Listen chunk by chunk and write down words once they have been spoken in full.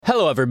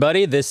Hello,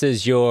 everybody. This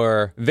is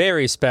your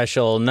very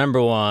special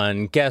number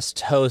one guest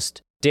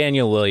host,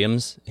 Daniel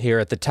Williams, here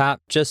at the top,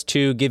 just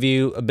to give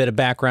you a bit of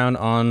background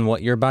on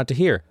what you're about to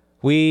hear.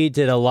 We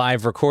did a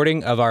live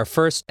recording of our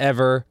first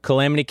ever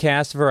Calamity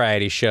Cast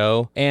variety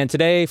show, and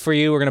today for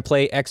you, we're going to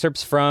play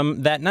excerpts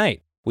from that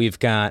night. We've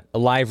got a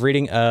live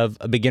reading of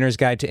A Beginner's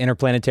Guide to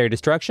Interplanetary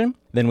Destruction.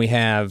 Then we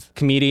have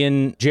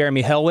comedian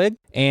Jeremy Helwig.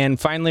 And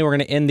finally, we're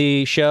going to end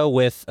the show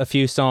with a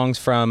few songs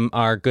from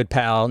our good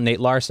pal Nate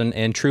Larson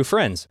and True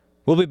Friends.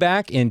 We'll be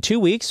back in 2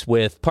 weeks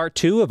with part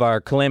 2 of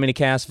our Calamity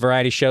Cast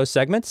variety show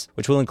segments,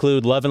 which will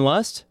include Love and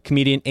Lust,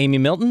 comedian Amy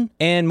Milton,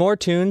 and more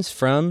tunes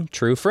from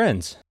True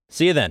Friends.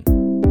 See you then.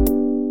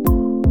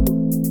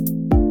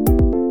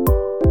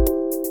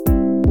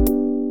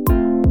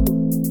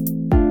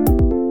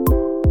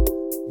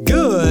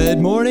 Good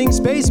morning,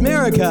 Space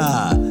America.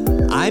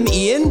 I'm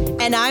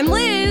Ian. And I'm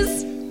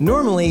Liz.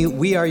 Normally,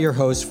 we are your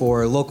hosts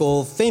for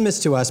local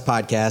famous to us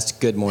podcast,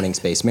 Good Morning,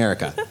 Space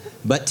America.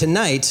 But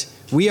tonight,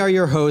 we are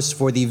your hosts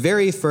for the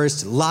very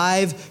first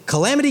live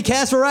Calamity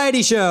Cast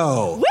variety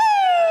show.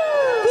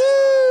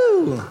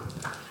 Woo! Woo!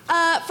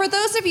 For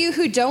those of you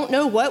who don't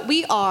know what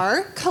we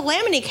are,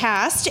 Calamity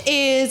Cast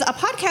is a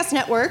podcast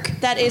network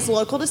that is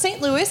local to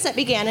St. Louis that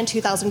began in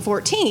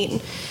 2014.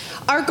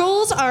 Our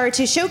goals are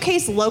to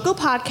showcase local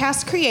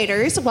podcast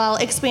creators while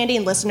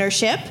expanding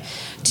listenership,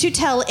 to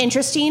tell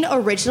interesting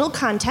original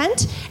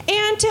content,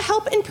 and to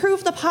help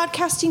improve the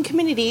podcasting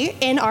community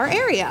in our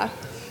area.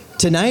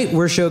 Tonight,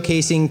 we're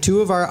showcasing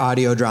 2 of our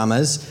audio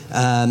dramas,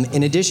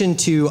 in addition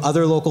to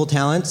other local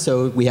talent.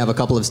 So we have a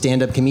couple of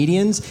stand-up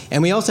comedians,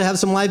 and we also have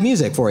some live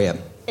music for you.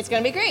 It's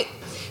going to be great.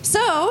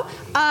 So,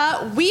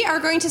 we are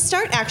going to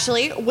start,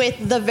 actually,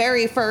 with the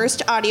very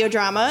first audio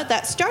drama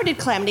that started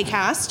Calamity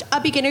Cast, A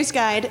Beginner's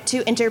Guide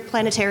to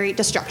Interplanetary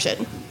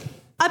Destruction.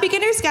 A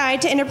Beginner's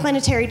Guide to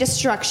Interplanetary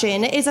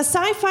Destruction is a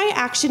sci-fi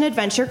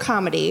action-adventure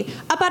comedy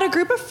about a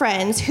group of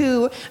friends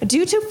who,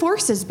 due to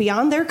forces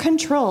beyond their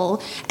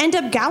control, end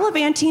up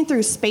gallivanting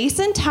through space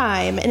and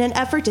time in an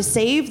effort to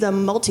save the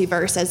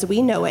multiverse as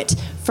we know it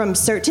from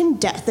certain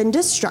death and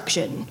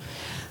destruction.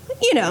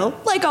 You know,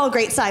 like all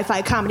great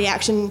sci-fi comedy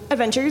action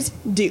adventures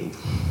do.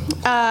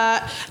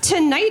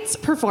 Tonight's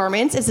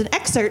performance is an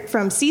excerpt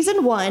from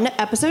Season 1,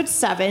 Episode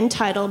 7,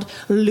 titled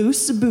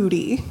Loose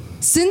Booty.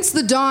 Since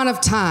the dawn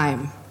of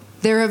time,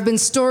 there have been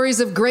stories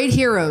of great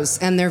heroes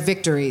and their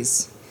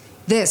victories.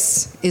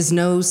 This is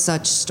no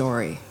such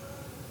story.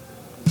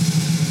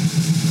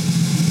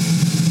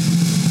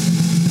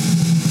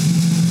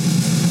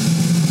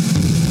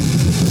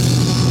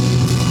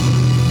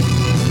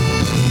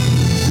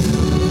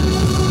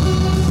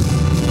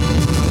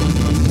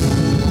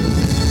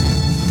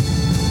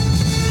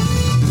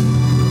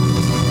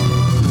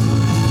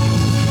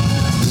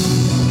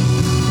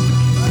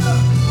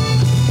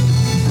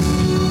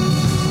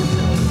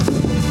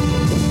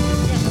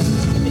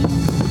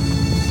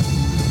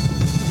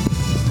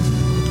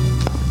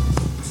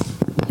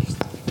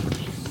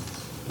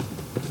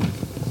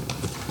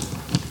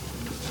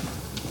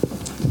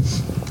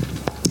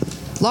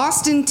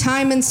 Lost in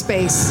time and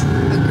space, a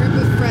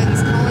group of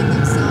friends calling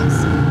themselves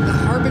the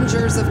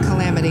Harbingers of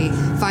Calamity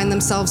find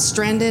themselves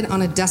stranded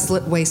on a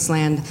desolate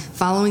wasteland,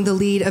 following the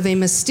lead of a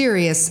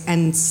mysterious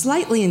and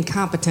slightly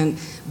incompetent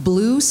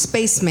blue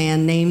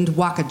spaceman named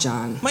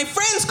Wakajan. My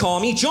friends call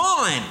me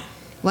John.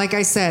 Like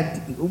I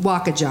said,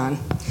 Wakajan.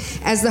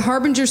 As the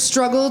Harbingers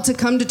struggle to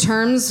come to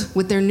terms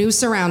with their new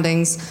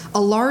surroundings, a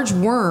large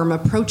worm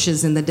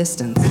approaches in the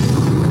distance.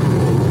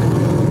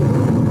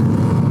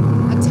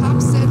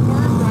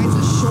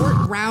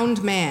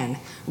 Round man,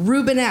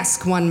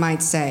 Rubenesque, one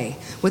might say,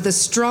 with a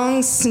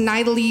strong,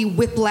 snidely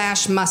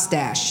whiplash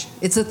mustache.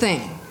 It's a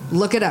thing.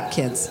 Look it up,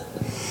 kids.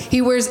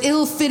 He wears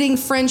ill-fitting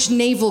French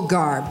naval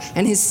garb,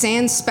 and his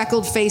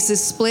sand-speckled face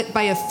is split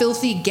by a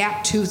filthy,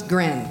 gap-toothed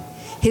grin.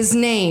 His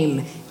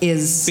name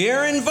is...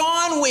 Baron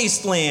Von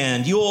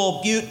Wasteland, you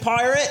old butte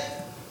pirate.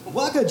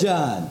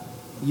 Wakajan,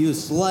 you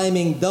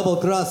sliming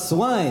double-cross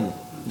swine.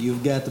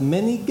 You've got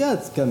many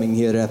guts coming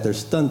here after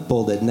stunt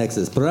pulled at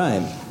Nexus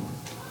Prime.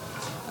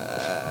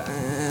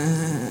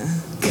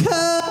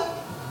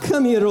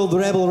 Come here, old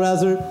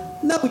rabble-rouser.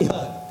 Now we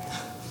hug.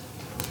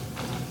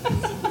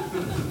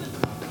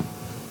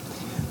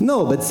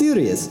 No, but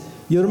serious.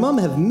 Your mom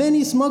have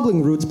many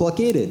smuggling routes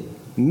blockaded.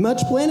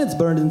 Much planets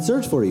burned in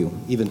search for you.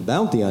 Even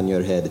bounty on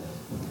your head.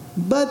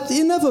 But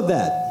enough of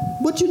that.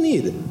 What you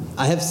need?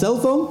 I have cell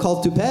phone,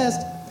 calls to past.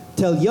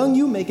 Tell young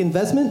you make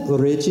investment,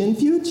 rich in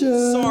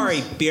future.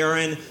 Sorry,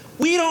 Baron.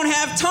 We don't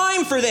have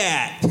time for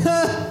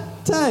that.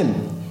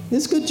 Time.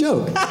 It's a good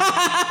joke.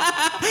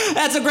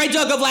 That's a great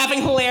joke of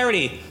laughing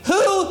hilarity.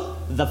 Who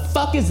the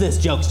fuck is this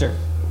jokester?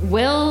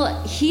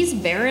 Well, he's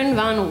Baron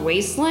Von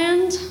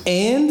Wasteland.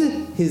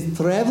 And his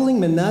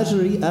traveling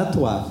menagerie à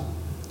trois.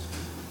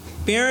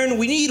 Baron,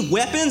 we need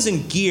weapons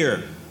and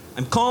gear.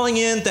 I'm calling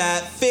in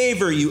that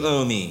favor you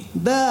owe me.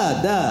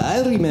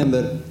 I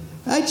remember.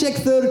 I check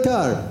third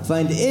car,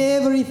 find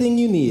everything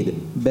you need.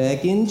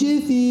 Back in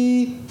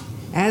jiffy.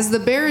 As the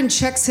Baron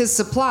checks his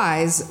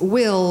supplies,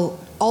 Will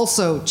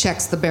also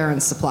checks the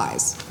Baron's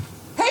supplies.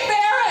 Hey,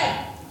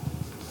 Baron!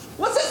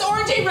 What's this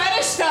orangey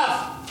reddish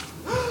stuff?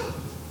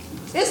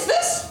 Is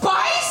this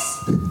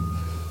spice?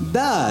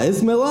 Da,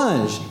 it's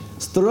melange.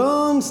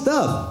 Strong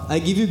stuff. I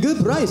give you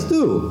good price,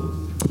 too.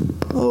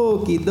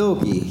 Okie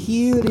dokie,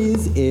 here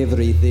is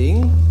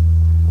everything.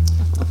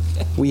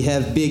 We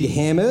have Big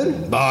Hammer.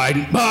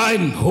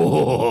 Mine.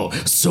 Oh,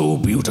 so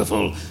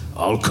beautiful.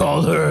 I'll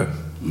call her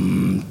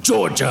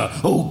Georgia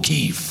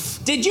O'Keeffe.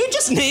 Did you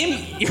just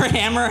name your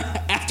hammer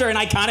after an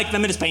iconic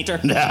feminist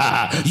painter?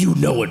 Nah, you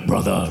know it,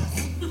 brother.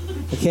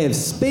 I have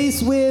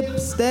Space Whip,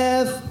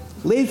 staff,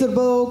 laser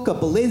bow,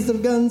 couple laser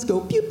guns, go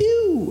pew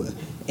pew.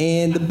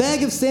 And a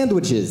bag of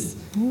sandwiches.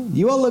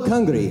 You all look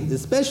hungry,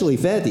 especially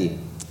Fatty.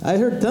 I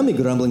heard tummy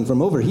grumbling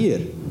from over here.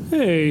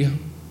 Hey,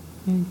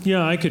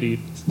 yeah, I could eat.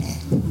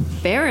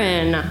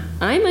 Baron,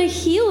 I'm a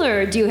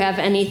healer. Do you have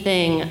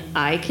anything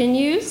I can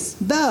use?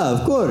 Da,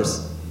 of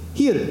course.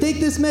 Here, take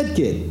this med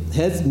kit.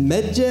 Has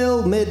med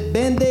gel, med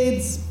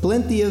band-aids,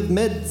 plenty of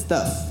med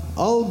stuff.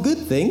 All good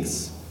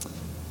things.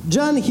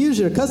 John, here's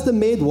your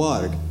custom-made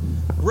warg.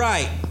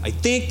 Right, I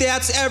think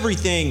that's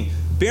everything.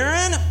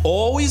 Baron,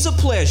 always a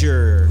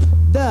pleasure.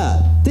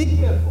 Da, take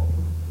careful.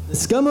 The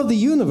scum of the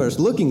universe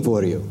looking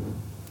for you.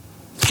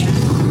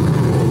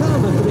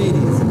 Come,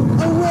 Atreides,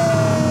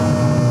 away!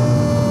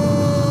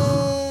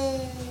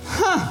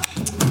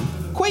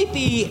 Quite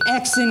the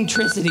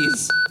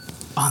eccentricities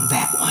on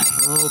that one.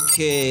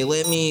 Okay,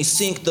 let me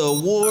sync the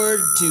ward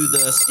to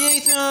the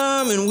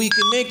Statham, and we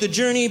can make the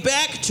journey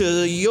back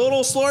to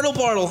Yodel Slartle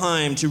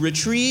Bartleheim to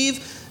retrieve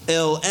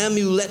El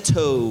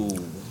Amuleto.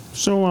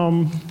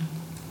 So,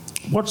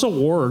 what's a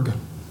warg?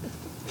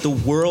 The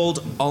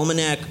World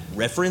Almanac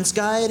Reference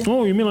Guide?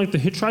 Oh, you mean like the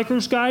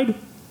Hitchhiker's Guide?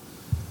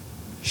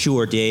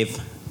 Sure, Dave,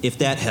 if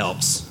that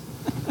helps.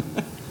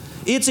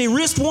 It's a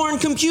wrist-worn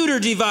computer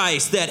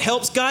device that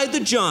helps guide the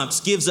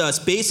jumps, gives us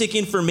basic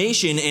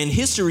information and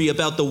history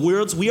about the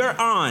worlds we are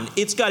on.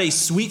 It's got a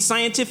sweet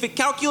scientific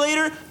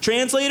calculator,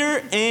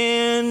 translator,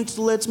 and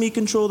lets me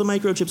control the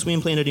microchips we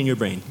implanted in your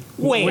brain.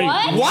 Wait,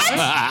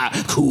 what?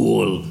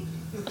 Cool.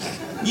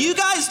 You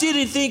guys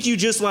didn't think you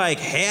just,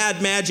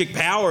 had magic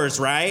powers,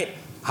 right?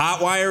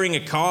 Hot wiring a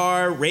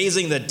car,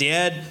 raising the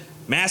dead,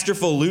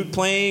 masterful lute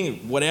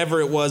playing,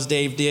 whatever it was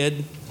Dave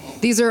did.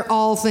 These are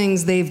all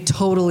things they've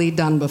totally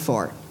done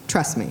before.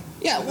 Trust me.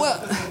 Yeah,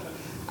 well,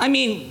 I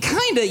mean,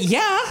 kinda, yeah.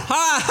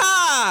 Ha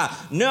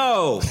ha!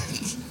 No.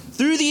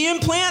 Through the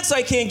implants,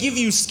 I can give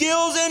you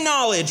skills and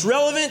knowledge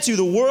relevant to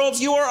the worlds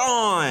you are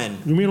on.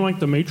 You mean like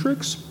the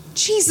Matrix?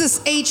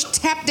 Jesus H.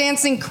 Tap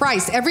dancing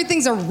Christ.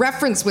 Everything's a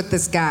reference with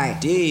this guy.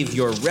 Dave,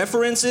 your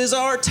references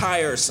are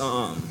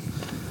tiresome.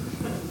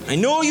 I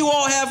know you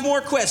all have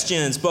more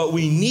questions, but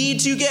we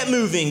need to get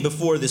moving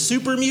before the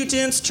super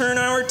mutants turn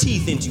our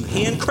teeth into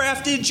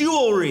handcrafted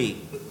jewelry.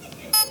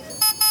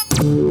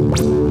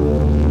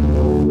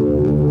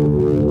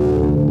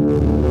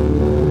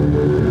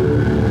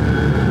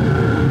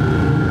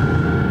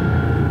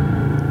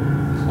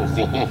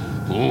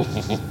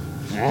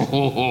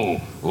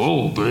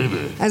 Oh,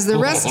 baby. As the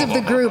rest of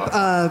the group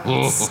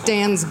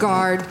stands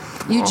guard,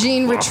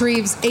 Eugene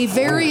retrieves a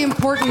very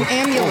important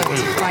amulet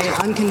by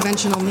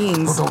unconventional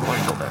means.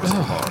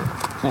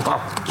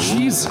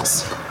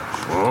 Jesus.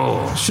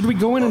 Should we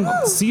go in and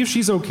see if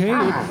she's okay?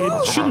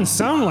 It shouldn't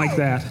sound like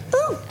that.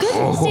 Oh,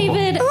 goodness,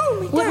 David.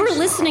 What we're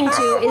listening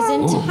to is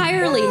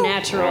entirely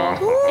natural.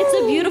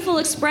 It's a beautiful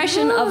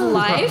expression of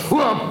life,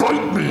 love,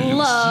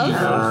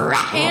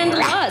 and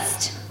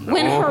lust.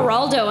 When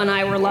Geraldo and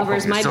I were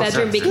lovers, my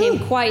bedroom became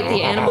quite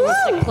the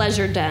animalistic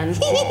pleasure den.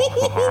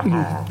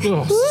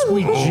 Oh,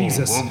 sweet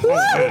Jesus.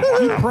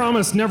 You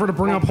promised never to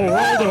bring up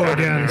Geraldo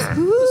again.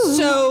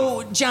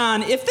 So,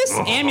 John, if this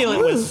amulet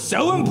was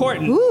so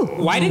important,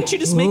 why didn't you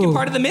just make it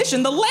part of the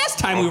mission the last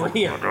time we were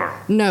here?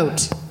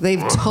 Note,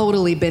 they've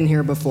totally been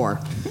here before.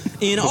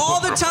 In all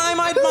the time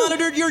I'd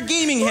monitored your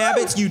gaming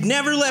habits, you'd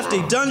never left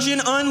a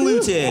dungeon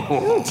unlooted.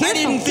 I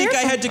didn't think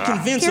I had to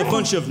convince a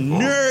bunch of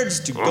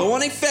nerds to go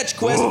on a fetch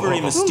quest for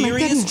a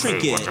mysterious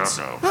trinket.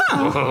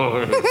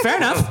 Fair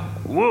enough.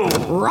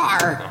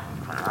 Rawr.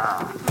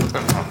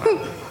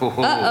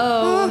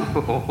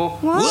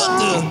 What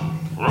the?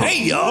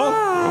 Hey,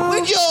 y'all.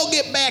 When'd y'all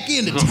get back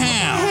into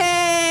town?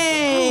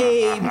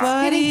 Hey,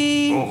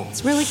 buddy.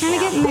 It's really kind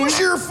of getting there. Who's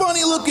your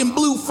funny-looking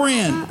blue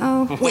friend?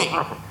 Oh. Wait,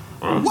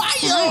 why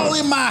y'all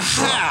in my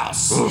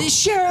house?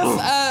 Sheriff,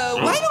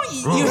 why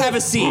don't you have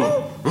a seat?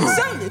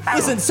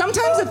 Listen,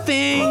 sometimes a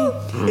thing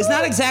is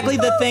not exactly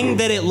the thing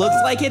that it looks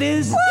like it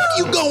is. What are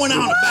you going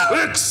on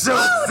about?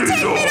 Take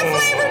me to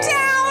Flavor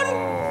Town!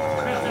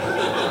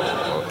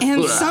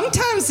 And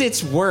sometimes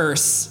it's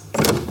worse.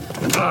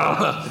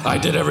 I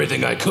did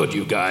everything I could,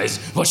 you guys,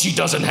 but she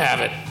doesn't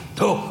have it.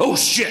 Oh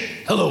shit.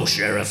 Hello,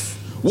 Sheriff.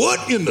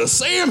 What in the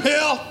Sam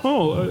hell?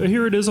 Oh,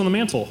 here it is on the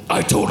mantle.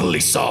 I totally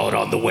saw it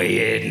on the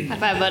way in. High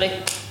five, buddy.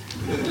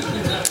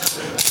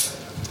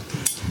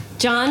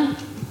 John,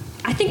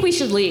 I think we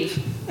should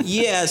leave.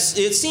 Yes,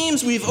 it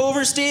seems we've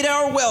overstayed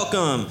our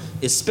welcome,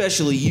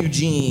 especially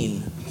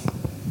Eugene.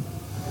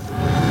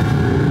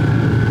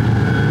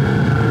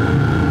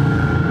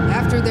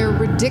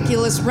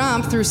 ridiculous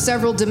romp through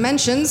several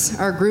dimensions,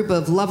 our group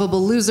of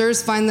lovable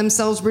losers find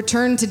themselves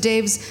returned to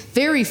Dave's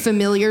very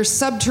familiar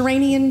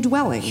subterranean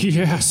dwelling.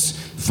 Yes,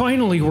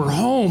 finally we're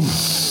home.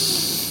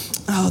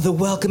 Oh, the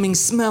welcoming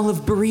smell of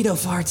burrito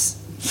farts.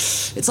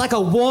 It's like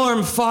a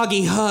warm,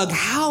 foggy hug.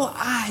 How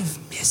I've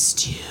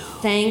missed you.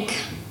 Thank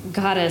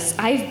Goddess.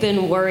 I've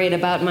been worried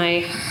about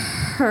my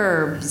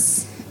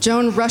herbs.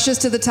 Joan rushes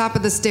to the top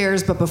of the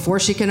stairs, but before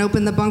she can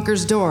open the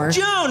bunker's door...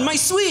 Joan, my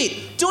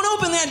sweet, don't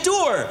open that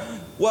door.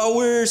 While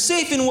we're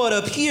safe in what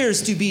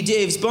appears to be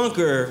Dave's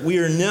bunker, we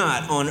are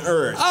not on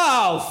Earth.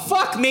 Oh,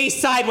 fuck me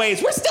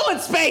sideways. We're still in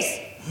space.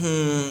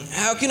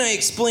 How can I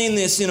explain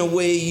this in a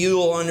way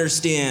you'll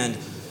understand?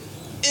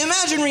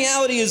 Imagine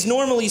reality is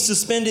normally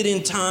suspended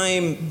in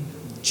time.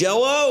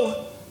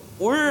 Jello?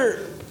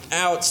 We're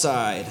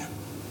outside.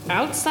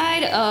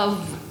 Outside of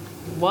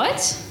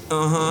what?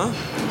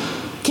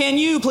 Can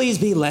you please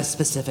be less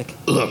specific?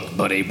 Look,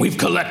 buddy, we've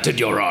collected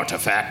your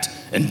artifact,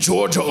 and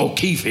Georgia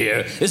O'Keefe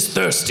here is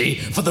thirsty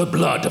for the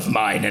blood of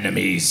mine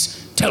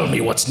enemies. Tell me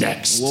what's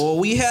next. Well,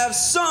 we have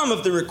some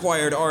of the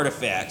required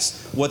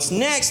artifacts. What's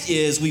next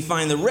is we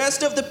find the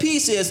rest of the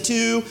pieces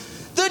to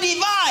the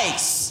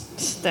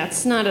device.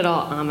 That's not at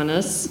all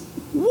ominous.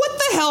 What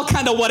the hell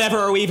kind of whatever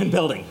are we even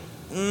building?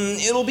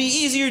 It'll be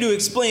easier to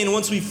explain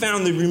once we've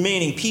found the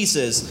remaining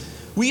pieces.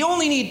 We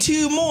only need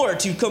 2 more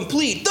to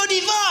complete the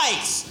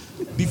device!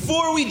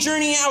 Before we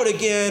journey out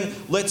again,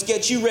 let's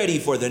get you ready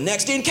for the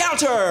next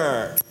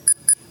encounter!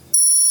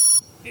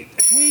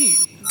 Hey,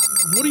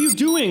 what are you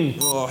doing?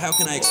 Oh, how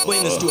can I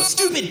explain this to a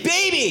stupid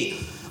baby?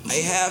 I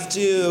have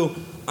to,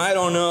 I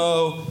don't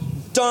know,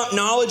 dump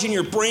knowledge in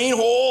your brain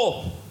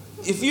hole.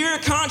 If you're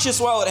conscious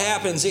while it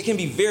happens, it can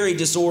be very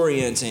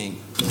disorienting.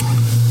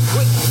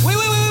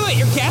 Wait,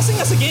 you're gassing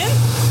us again?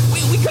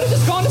 We could have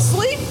just gone to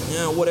sleep.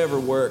 Yeah, whatever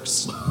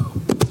works.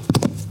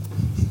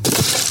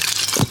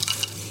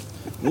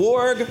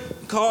 Warg,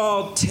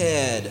 call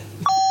Ted.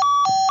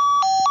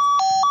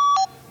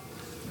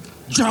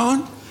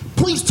 John,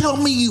 please tell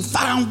me you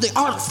found the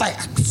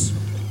artifacts.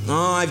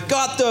 I've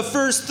got the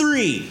first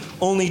 3.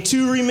 Only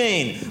 2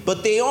 remain,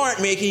 but they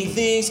aren't making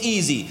things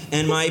easy,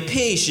 and my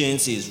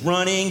patience is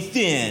running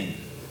thin.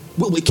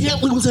 Well, we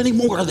can't lose any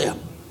more of them.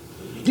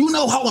 You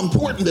know how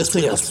important this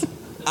is.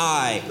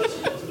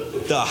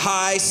 The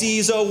high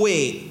seas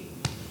await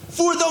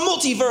for the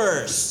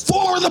multiverse.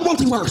 For the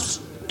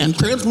multiverse and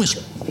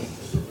transmission.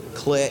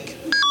 Click.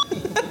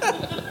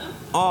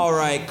 All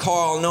right,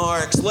 Carl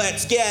Narks,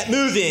 let's get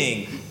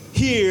moving.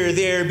 Here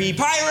there be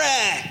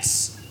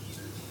pirates.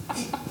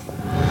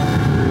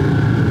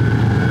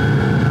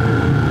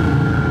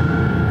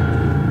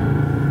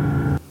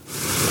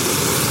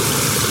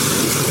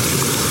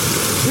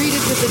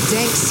 Greeted with the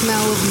dank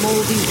smell of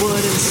moldy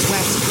wood and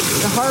sweat,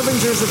 the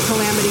harbingers of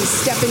calamity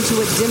step into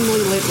a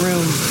dimly lit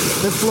room.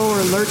 The floor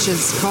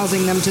lurches,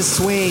 causing them to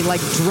sway like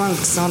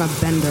drunks on a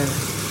bender.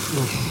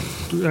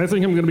 I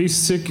think I'm gonna be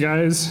sick,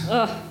 guys.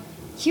 Ugh,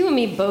 you and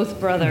me both,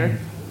 brother.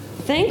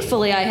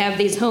 Thankfully, I have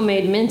these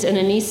homemade mint and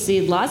anise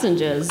seed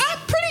lozenges. I'm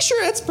pretty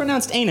sure it's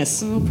pronounced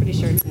anus. I'm pretty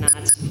sure it's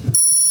not.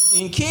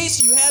 In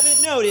case you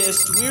haven't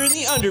noticed, we're in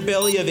the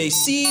underbelly of a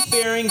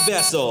seafaring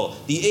vessel,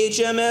 the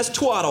HMS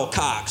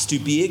Twaddlecocks, to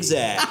be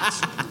exact.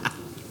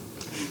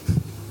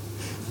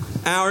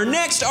 Our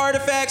next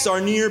artifacts are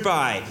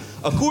nearby.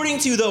 According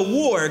to the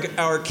Warg,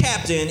 our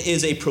captain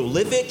is a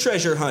prolific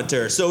treasure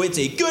hunter, so it's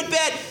a good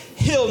bet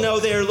he'll know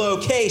their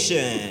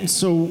location.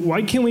 So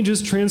why can't we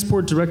just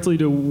transport directly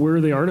to where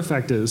the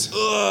artifact is?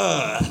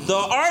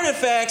 The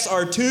artifacts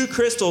are 2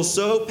 crystals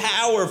so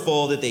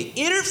powerful that they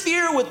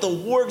interfere with the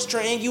Warg's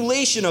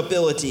triangulation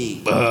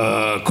ability.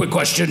 Quick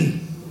question.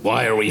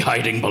 Why are we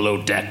hiding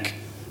below deck?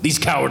 These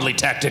cowardly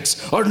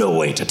tactics are no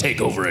way to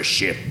take over a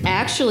ship.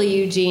 Actually,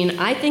 Eugene,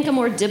 I think a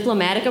more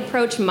diplomatic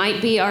approach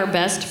might be our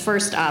best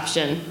first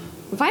option.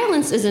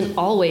 Violence isn't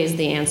always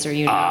the answer,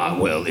 you know.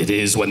 Well, it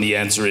is when the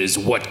answer is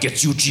what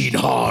gets Eugene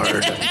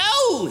hard.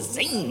 Oh,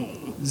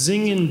 zing.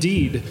 Zing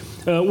indeed.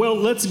 Well,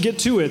 let's get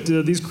to it.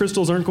 These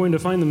crystals aren't going to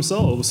find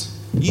themselves.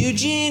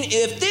 Eugene,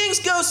 if things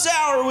go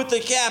sour with the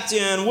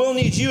captain, we'll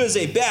need you as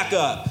a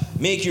backup.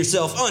 Make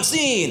yourself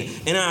unseen,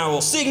 and I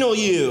will signal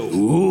you.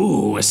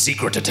 Ooh, a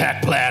secret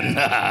attack plan.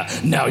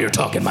 Now you're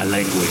talking my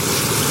language.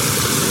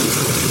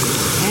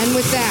 And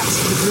with that,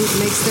 the group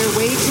makes their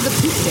way to the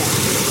poop deck,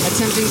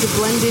 attempting to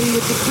blend in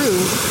with the crew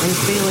and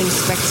failing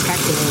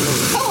spectacularly.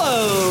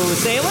 Hello,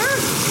 sailor.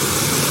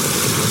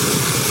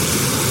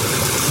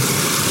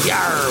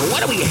 Yarr,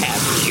 what do we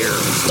have here?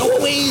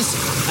 Stowaways?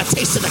 A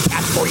taste of the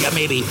cat for you,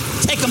 maybe.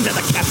 Take him to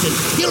the captain.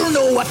 He'll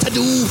know what to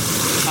do.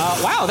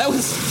 Wow, that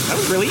was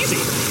really easy.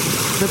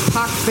 The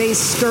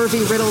pock-faced,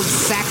 scurvy-riddled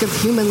sack of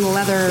human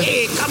leather.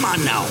 Hey, come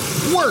on now.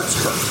 Words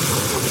hurt.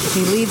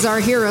 He leads our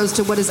heroes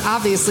to what is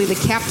obviously the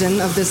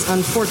captain of this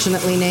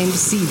unfortunately named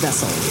sea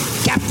vessel.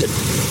 Captain,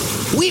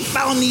 we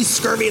found these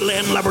scurvy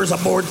landlubbers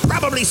aboard,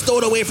 probably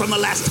stowed away from the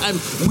last time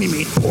we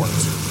made port.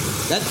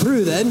 That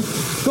through then.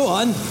 Go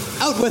on.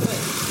 Out with it.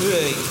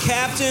 Good.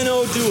 Captain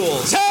O'Doul.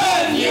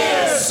 10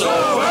 years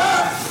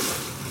sober!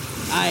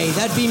 Aye,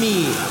 that be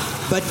me.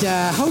 But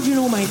how'd you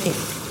know my name?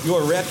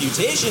 Your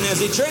reputation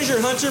as a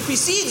treasure hunter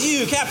precedes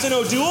you, Captain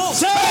O'Doul.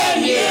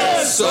 10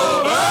 years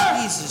sober!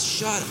 Jesus,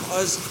 shut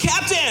us.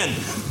 Captain!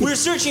 We're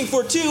searching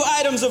for 2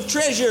 items of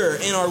treasure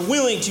and are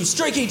willing to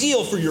strike a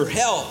deal for your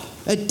help.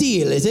 A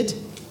deal, is it?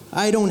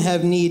 I don't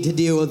have need to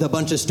deal with a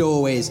bunch of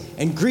stowaways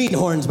and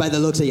greenhorns by the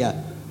looks of ya.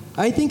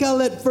 I think I'll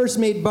let First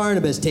Mate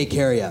Barnabas take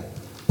care of ya.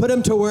 Put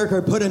him to work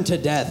or put him to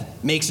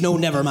death. Makes no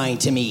never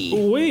mind to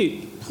me.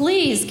 Wait.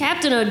 Please,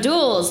 Captain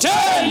O'Doul.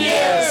 10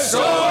 years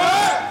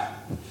sober!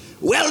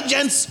 Well,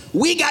 gents,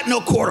 we got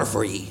no quarter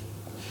for ye.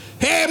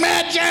 Hey,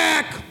 Mad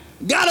Jack!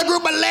 Got a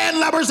group of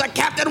landlubbers the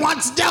captain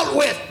wants dealt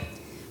with.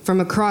 From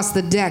across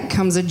the deck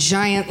comes a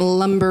giant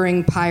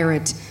lumbering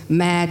pirate,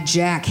 Mad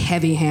Jack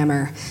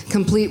Heavyhammer,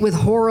 complete with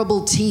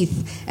horrible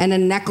teeth and a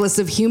necklace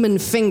of human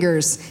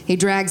fingers. He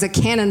drags a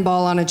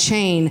cannonball on a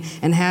chain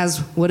and has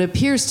what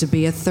appears to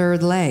be a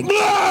third leg.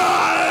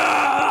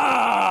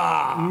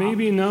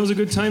 Maybe now's a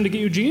good time to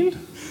get Eugene?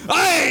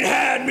 I ain't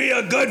had me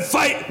a good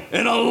fight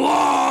in a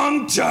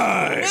long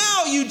time.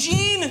 Now,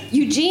 Eugene!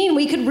 Eugene,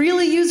 we could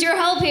really use your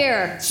help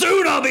here.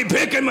 Soon I'll be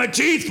picking my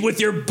teeth with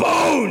your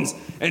bones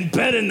and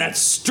bending that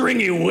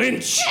stringy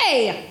winch.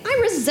 Hey, I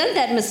resent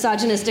that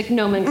misogynistic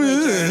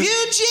nomenclature.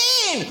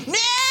 Eugene!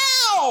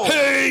 Now!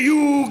 Hey,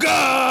 you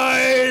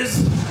guys!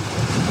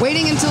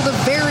 Waiting until the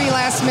very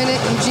last minute,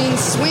 Eugene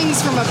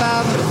swings from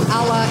above,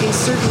 a la a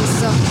certain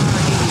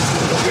subpar 80s.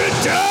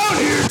 Get down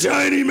here,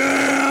 tiny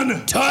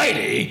man!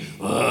 Tiny?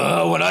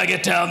 When I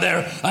get down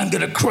there, I'm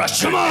gonna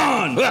crush you. Come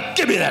on!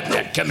 Give me that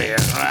neck, come here.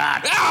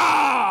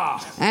 Ah!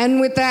 And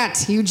with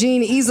that,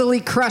 Eugene easily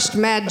crushed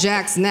Mad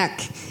Jack's neck.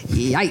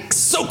 Yikes.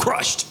 So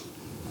crushed!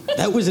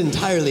 That was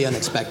entirely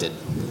unexpected.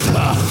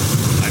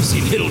 I've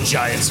seen hill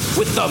giants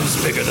with thumbs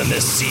bigger than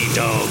this sea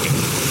dog.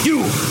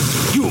 You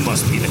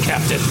must be the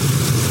captain.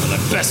 Well, I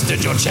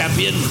bested your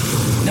champion.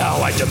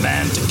 Now I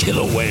demand to kill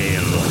a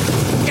whale.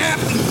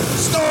 Captain,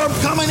 storm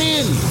coming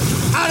in.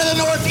 Out of the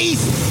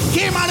northeast.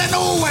 Came out of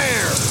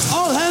nowhere.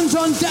 All hands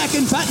on deck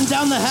and batten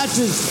down the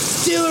hatches.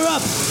 Steal her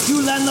up.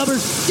 You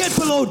landlubbers, get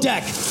below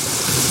deck.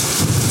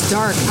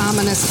 Dark,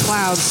 ominous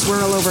clouds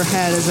swirl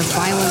overhead as a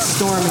violent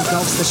storm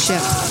engulfs the ship.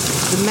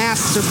 The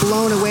masts are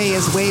blown away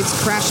as waves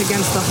crash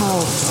against the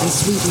hull and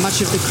sweep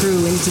much of the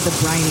crew into the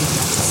briny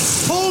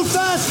depths. Hold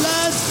fast,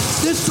 lads.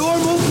 This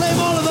storm won't claim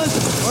all of us,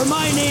 or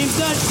my name's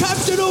not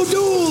Captain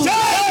O'Doul.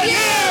 10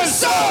 years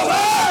sober!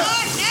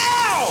 Not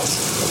now!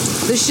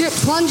 The ship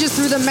plunges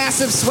through the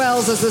massive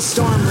swells as the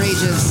storm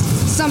rages.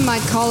 Some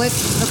might call it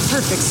a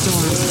perfect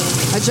storm.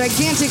 A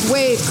gigantic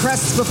wave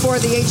crests before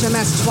the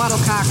HMS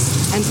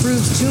Twaddlecocks and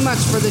proves too much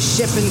for the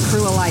ship and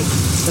crew alike.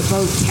 The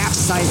boat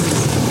capsizes,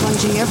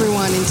 plunging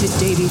everyone into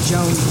Davy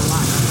Jones'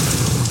 luck.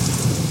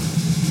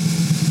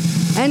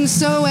 And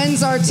so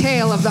ends our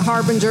tale of the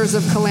Harbingers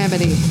of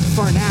Calamity,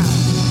 for now.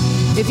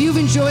 If you've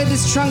enjoyed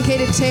this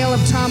truncated tale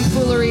of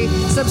tomfoolery,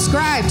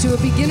 subscribe to A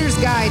Beginner's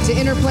Guide to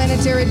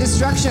Interplanetary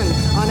Destruction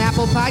on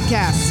Apple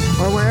Podcasts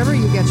or wherever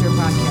you get your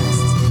podcasts.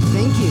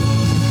 Thank you.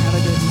 Have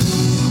a good one.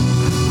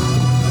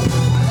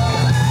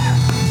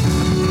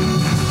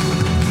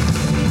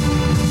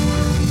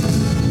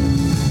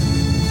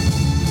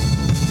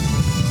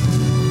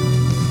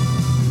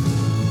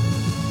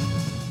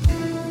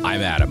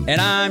 I'm Adam. And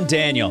I'm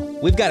Daniel.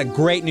 We've got a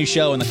great new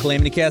show on the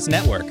Calamity Cast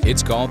Network.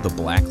 It's called the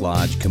Black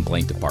Lodge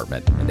Complaint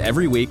Department. And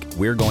every week,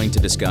 we're going to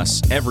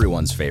discuss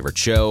everyone's favorite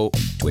show,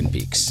 Twin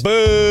Peaks.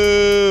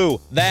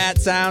 Boo! That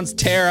sounds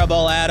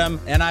terrible, Adam.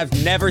 And I've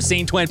never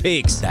seen Twin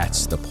Peaks.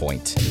 That's the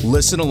point.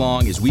 Listen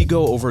along as we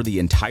go over the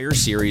entire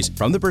series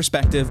from the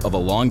perspective of a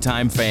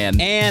longtime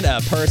fan And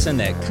a person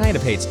that kind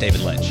of hates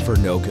David Lynch. for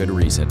no good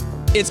reason.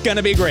 It's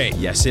gonna be great.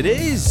 Yes, it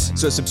is.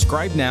 So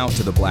subscribe now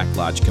to the Black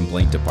Lodge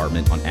Complaint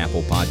Department on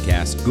Apple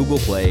Podcasts, Google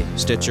Play,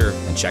 Stitcher,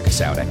 and check us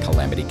out at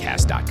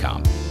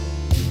calamitycast.com.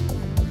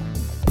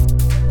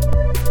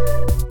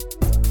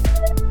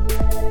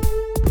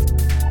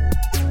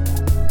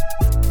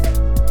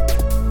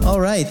 All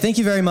right, thank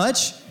you very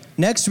much.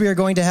 Next, we are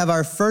going to have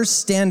our first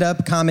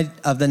stand-up comic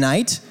of the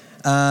night.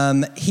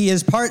 He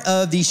is part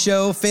of the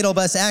show Fatal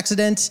Bus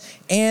Accident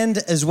and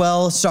as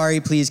well Sorry,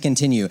 Please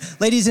Continue.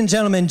 Ladies and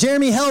gentlemen,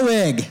 Jeremy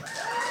Hellwig.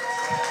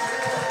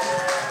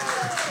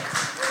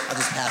 I'll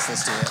just pass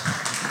this to you.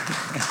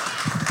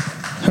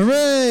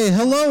 Hooray!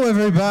 Hello,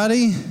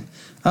 everybody.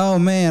 Oh,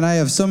 man, I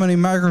have so many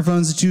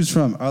microphones to choose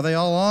from. Are they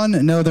all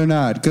on? No, they're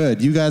not.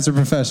 Good. You guys are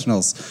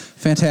professionals.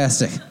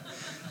 Fantastic.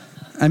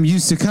 I'm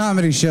used to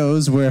comedy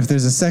shows where if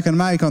there's a second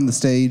mic on the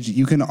stage,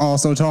 you can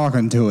also talk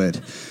into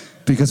it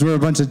because we're a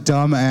bunch of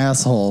dumb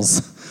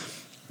assholes.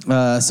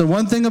 So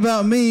one thing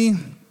about me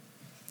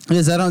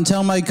is I don't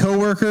tell my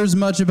coworkers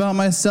much about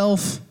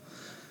myself.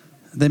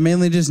 They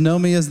mainly just know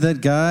me as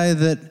that guy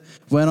that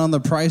went on The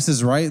Price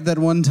is Right that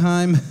one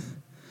time.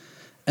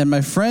 And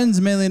my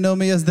friends mainly know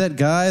me as that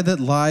guy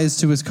that lies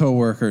to his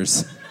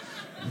coworkers.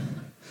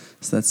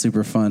 So that's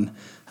super fun.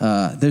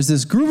 There's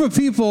this group of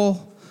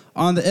people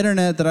on the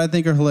internet that I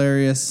think are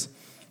hilarious.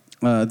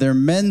 They're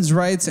men's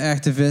rights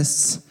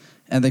activists,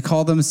 and they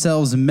call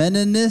themselves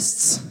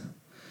meninists.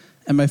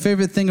 And my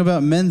favorite thing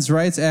about men's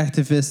rights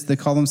activists that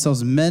call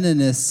themselves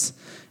meninists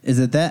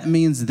is that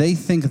means they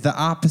think the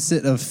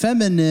opposite of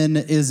feminine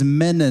is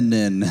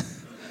meninin.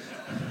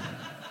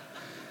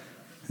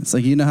 It's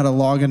like, you know how to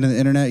log into the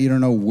internet, you don't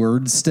know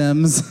word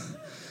stems.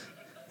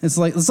 It's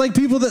like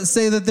people that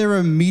say that they're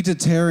a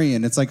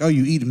meatitarian. It's like, oh,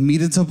 you eat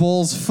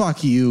meatables?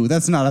 Fuck you.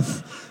 That's not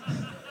a...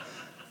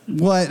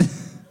 What?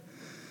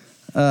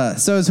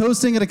 So I was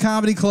hosting at a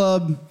comedy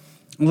club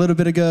a little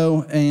bit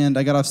ago, and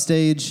I got off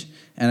stage,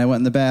 and I went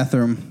in the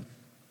bathroom.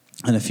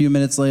 And a few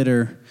minutes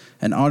later,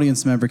 an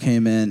audience member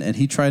came in, and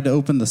he tried to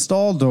open the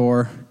stall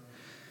door,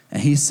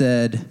 and he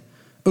said,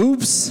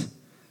 "Oops,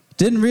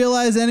 didn't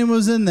realize anyone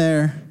was in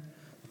there.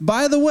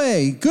 By the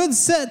way, good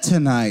set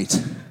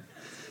tonight."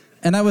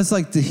 And I was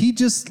like, did he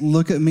just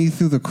look at me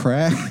through the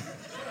crack?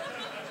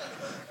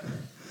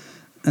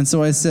 And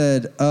so I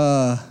said,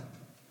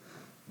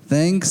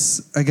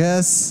 thanks, I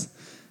guess.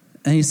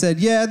 And he said,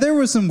 yeah, there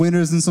were some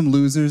winners and some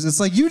losers. It's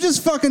like, you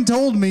just fucking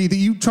told me that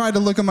you tried to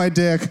look at my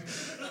dick.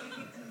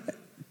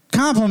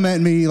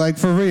 Compliment me, like,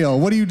 for real.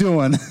 What are you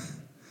doing?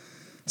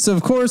 So,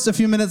 of course, a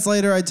few minutes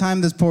later, I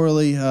timed this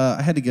poorly.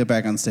 I had to get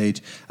back on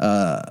stage.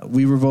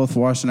 We were both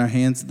washing our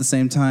hands at the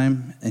same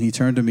time, and he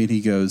turned to me and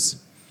he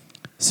goes,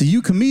 "So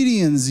you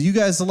comedians, you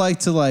guys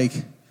like to, like,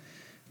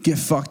 get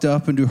fucked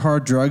up and do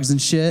hard drugs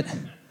and shit?"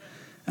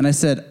 And I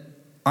said,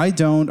 "I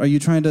don't. Are you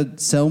trying to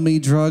sell me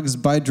drugs,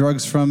 buy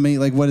drugs from me?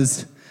 Like, what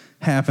is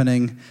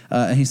happening?"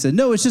 And he said,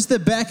 "No, it's just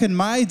that back in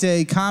my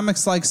day,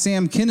 comics like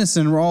Sam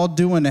Kinison were all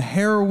doing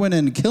heroin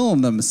and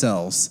killing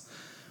themselves.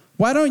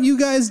 Why don't you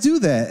guys do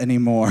that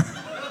anymore?"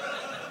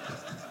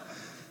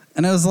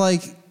 And I was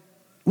like,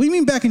 what do you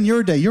mean back in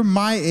your day? You're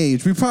my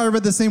age. We probably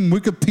read the same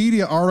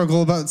Wikipedia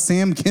article about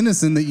Sam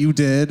Kinison that you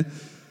did.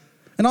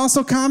 And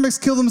also, comics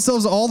kill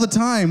themselves all the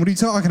time. What are you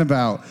talking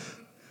about?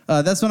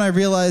 That's when I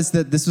realized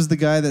that this was the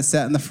guy that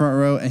sat in the front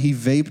row, and he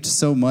vaped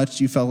so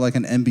much you felt like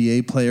an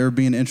NBA player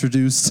being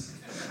introduced.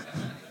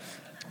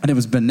 And it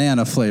was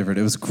banana flavored.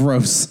 It was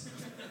gross.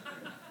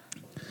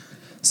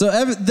 So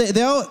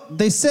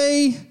they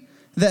say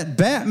that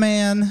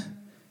Batman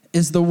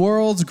is the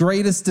world's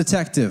greatest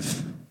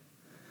detective.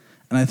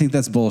 And I think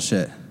that's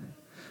bullshit.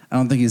 I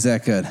don't think he's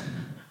that good.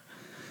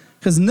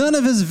 Because none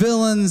of his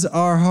villains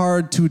are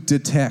hard to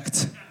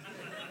detect.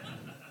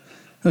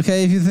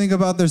 Okay, if you think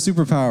about their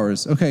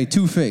superpowers. Okay,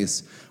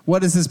 Two-Face.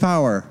 What is his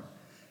power?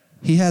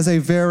 He has a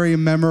very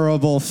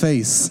memorable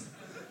face.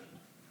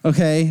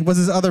 Okay, what's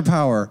his other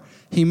power?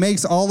 He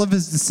makes all of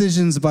his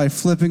decisions by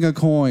flipping a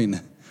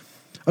coin.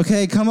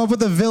 Okay, come up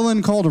with a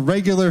villain called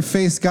Regular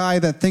Face Guy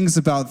that thinks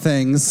about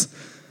things.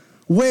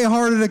 Way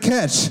harder to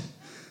catch.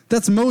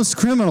 That's most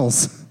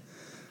criminals.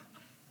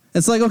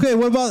 It's like, okay,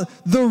 what about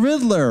the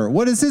Riddler?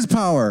 What is his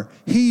power?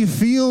 He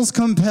feels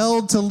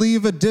compelled to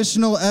leave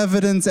additional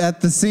evidence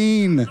at the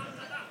scene.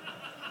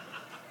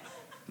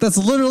 That's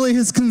literally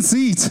his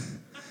conceit.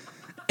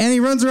 And he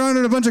runs around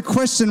in a bunch of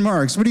question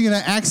marks. What, are you going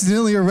to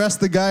accidentally arrest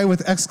the guy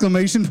with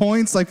exclamation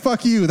points? Like,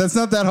 fuck you, that's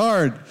not that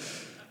hard.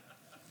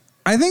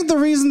 I think the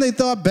reason they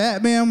thought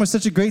Batman was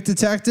such a great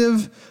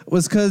detective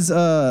was because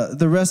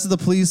the rest of the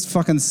police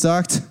fucking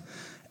sucked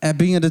at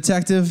being a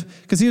detective.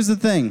 Because here's the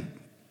thing.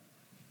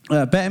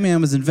 Batman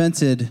was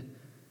invented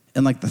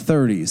in like the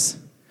 30s.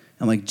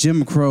 And like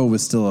Jim Crow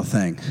was still a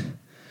thing.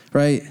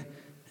 Right?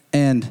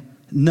 And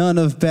none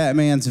of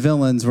Batman's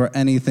villains were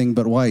anything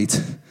but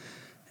white.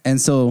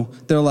 And so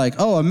they're like,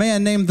 oh, a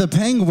man named the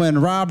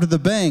Penguin robbed the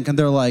bank. And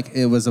they're like,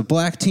 it was a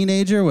black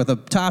teenager with a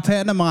top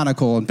hat and a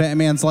monocle. And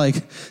Batman's like,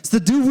 it's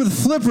the dude with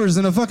flippers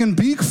and a fucking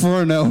beak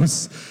for a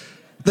nose.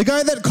 The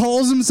guy that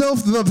calls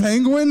himself the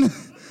Penguin.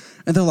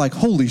 And they're like,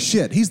 holy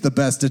shit, he's the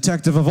best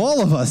detective of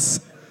all of us.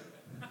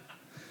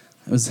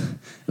 It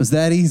was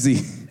that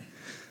easy.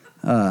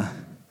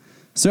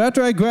 So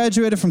after I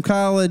graduated from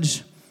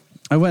college,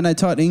 I went and I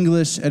taught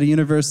English at a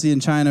university in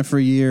China for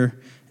a year.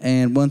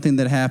 And one thing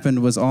that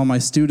happened was all my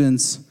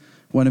students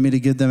wanted me to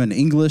give them an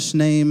English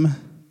name,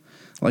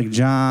 like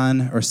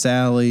John or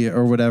Sally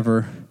or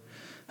whatever.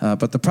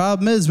 But the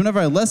problem is, whenever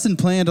I lesson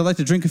planned, I'd like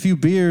to drink a few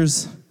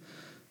beers.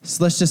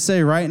 So let's just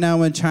say right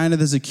now in China,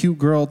 there's a cute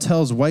girl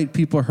tells white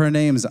people her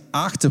name's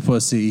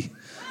Octopussy.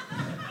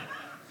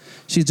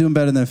 She's doing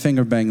better than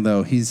Finger Bang,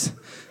 though. He's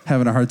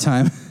having a hard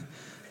time.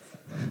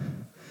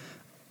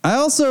 I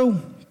also,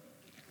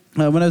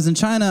 when I was in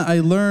China, I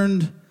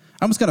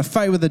almost got a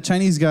fight with a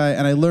Chinese guy,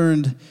 and I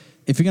learned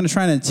if you're going to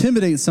try and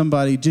intimidate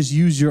somebody, just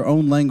use your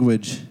own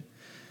language.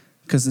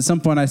 Because at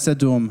some point I said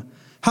to him,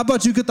 how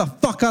about you get the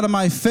fuck out of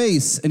my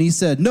face? And he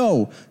said,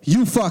 no,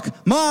 you fuck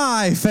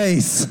my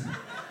face.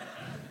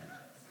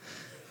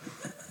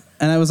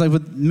 And I was like,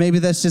 well, maybe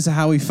that's just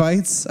how he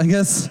fights, I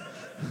guess.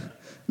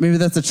 Maybe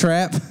that's a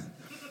trap.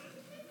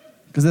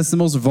 Because that's the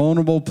most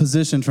vulnerable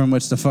position from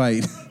which to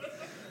fight.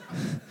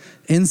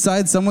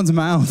 Inside someone's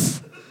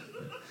mouth.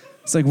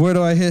 It's like, where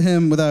do I hit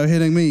him without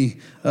hitting me?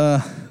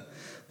 The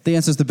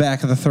answer's the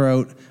back of the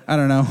throat. I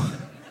don't know.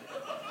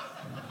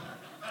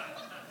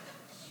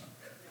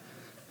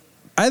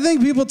 I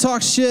think people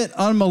talk shit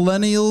on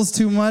millennials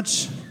too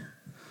much.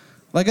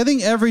 Like, I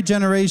think every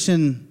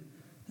generation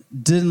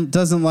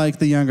doesn't like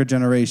the younger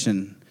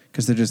generation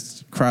because they're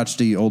just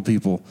crotchety old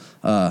people.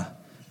 But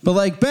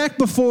like back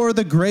before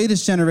the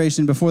greatest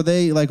generation, before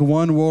they like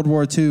won World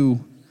War II,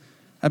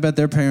 I bet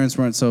their parents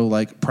weren't so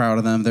like proud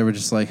of them. They were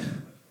just like,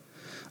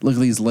 look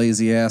at these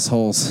lazy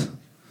assholes.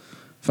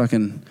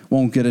 Fucking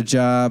won't get a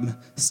job,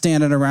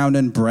 standing around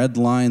in bread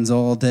lines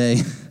all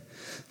day.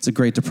 It's a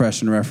Great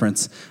Depression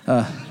reference.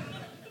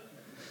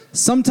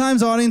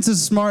 Sometimes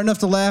audiences are smart enough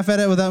to laugh at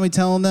it without me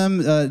telling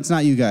them. It's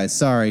not you guys,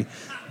 sorry.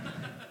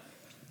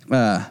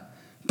 But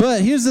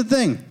here's the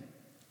thing.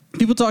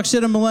 People talk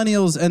shit on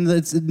millennials, and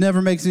it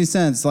never makes any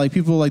sense. Like,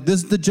 people are like,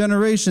 this is the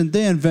generation,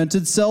 they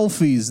invented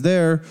selfies.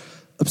 They're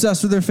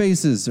obsessed with their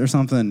faces or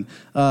something.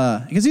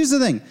 Because here's the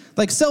thing.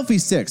 Like, selfie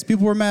sticks,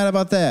 people were mad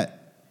about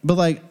that. But,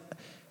 like,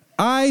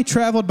 I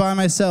traveled by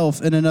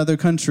myself in another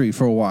country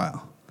for a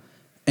while.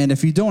 And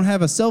if you don't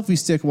have a selfie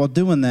stick while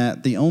doing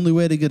that, the only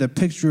way to get a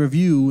picture of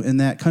you in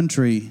that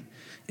country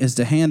is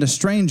to hand a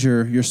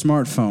stranger your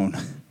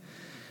smartphone.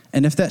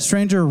 And if that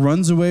stranger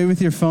runs away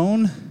with your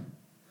phone,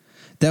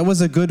 that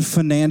was a good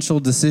financial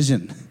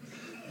decision.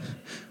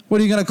 What,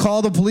 are you going to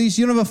call the police?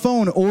 You don't have a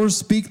phone or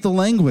speak the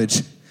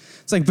language.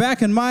 It's like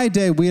back in my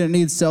day, we didn't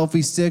need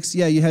selfie sticks.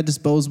 Yeah, you had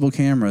disposable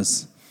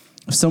cameras.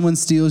 If someone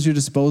steals your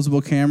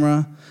disposable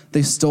camera,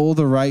 they stole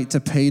the right to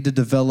pay to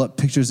develop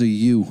pictures of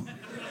you.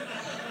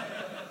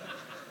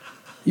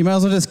 You might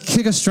as well just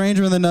kick a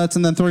stranger in the nuts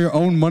and then throw your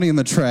own money in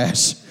the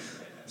trash.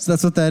 So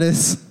that's what that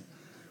is.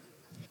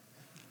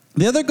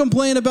 The other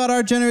complaint about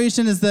our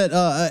generation is that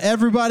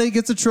everybody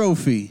gets a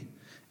trophy.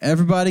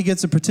 Everybody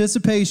gets a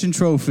participation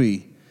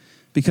trophy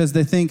because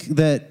they think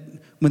that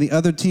when the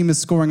other team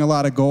is scoring a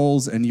lot of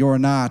goals and you're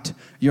not,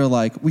 you're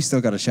like, we still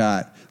got a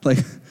shot. Like,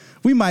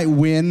 we might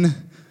win.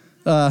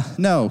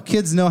 No,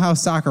 kids know how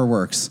soccer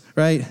works,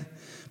 right?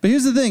 But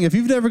here's the thing. If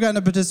you've never gotten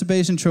a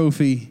participation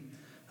trophy,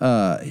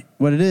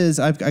 what it is,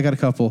 I got a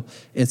couple.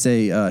 It's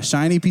a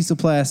shiny piece of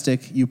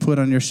plastic you put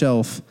on your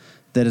shelf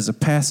that is a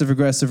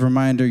passive-aggressive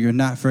reminder you're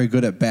not very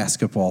good at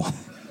basketball.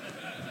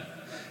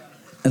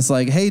 It's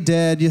like, hey,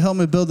 Dad, you helped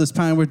me build this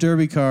Pinewood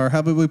Derby car. How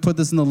about we put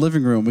this in the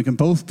living room? We can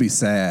both be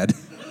sad.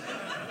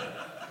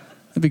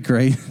 That'd be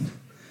great.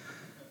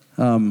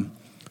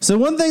 So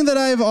one thing that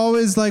I've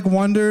always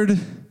wondered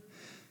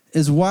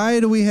is why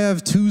do we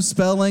have two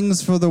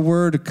spellings for the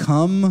word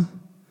come?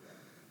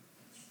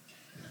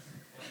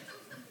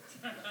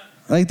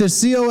 Like there's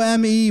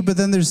C-O-M-E, but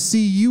then there's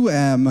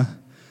C-U-M,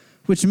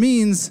 which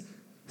means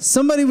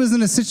somebody was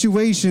in a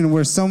situation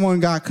where someone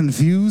got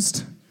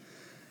confused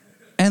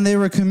and they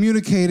were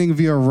communicating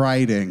via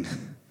writing.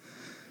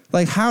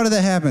 Like, how did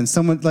that happen?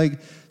 Someone's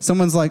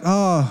like,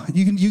 oh,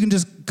 you can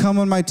just come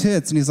on my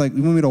tits. And he's like,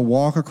 you want me to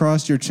walk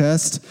across your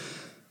chest?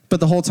 But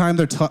the whole time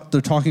they're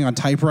talking on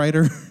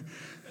typewriter.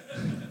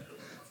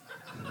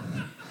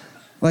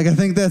 Like, I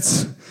think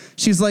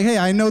she's like, hey,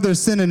 I know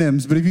there's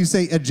synonyms, but if you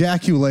say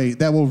ejaculate,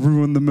 that will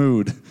ruin the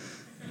mood.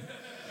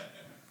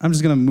 I'm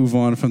just going to move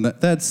on from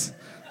that. That's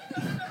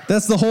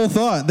the whole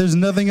thought. There's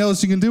nothing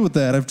else you can do with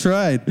that. I've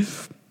tried.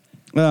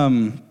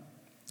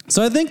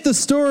 So I think the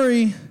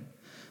story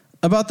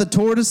about the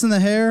tortoise and the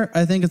hare,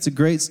 I think it's a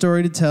great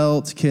story to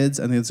tell to kids.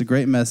 I think it's a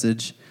great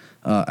message.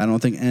 I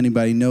don't think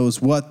anybody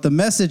knows what the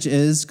message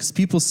is because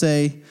people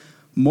say,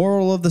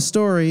 moral of the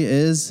story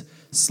is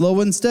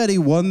slow and steady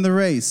won the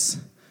race.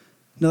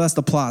 No, that's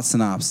the plot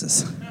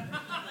synopsis.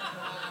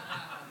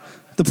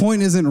 The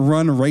point isn't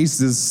run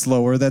races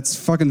slower. That's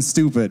fucking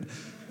stupid.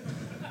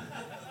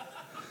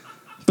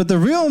 But the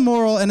real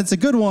moral, and it's a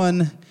good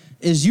one,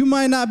 is you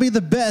might not be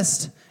the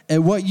best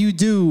at what you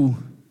do,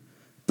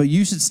 but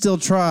you should still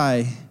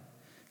try,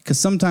 because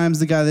sometimes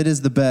the guy that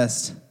is the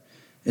best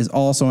is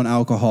also an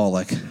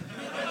alcoholic.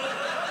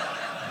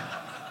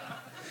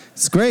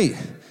 It's great.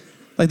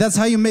 Like, that's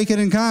how you make it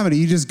in comedy.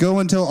 You just go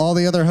until all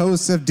the other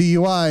hosts have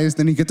DUIs,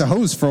 then you get to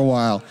host for a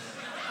while.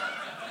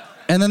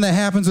 And then that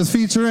happens with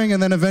featuring,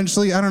 and then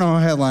eventually, I don't know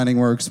how headlining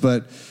works,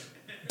 but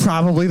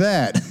probably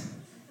that.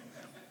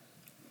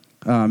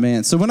 Oh,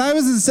 man. So when I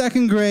was in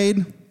second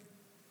grade,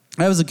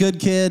 I was a good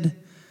kid.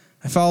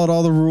 I followed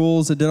all the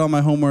rules. I did all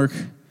my homework.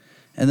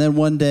 And then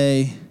one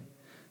day,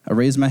 I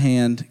raised my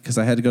hand because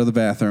I had to go to the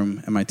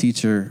bathroom, and my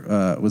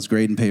teacher was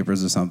grading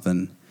papers or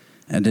something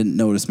and didn't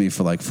notice me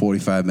for like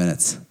 45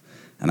 minutes.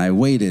 And I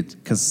waited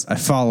because I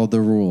followed the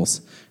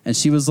rules. And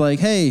she was like,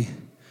 hey,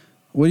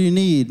 what do you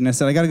need? And I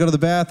said, I got to go to the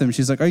bathroom.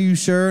 She's like, are you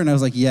sure? And I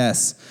was like,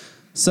 yes.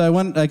 So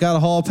I got a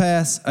hall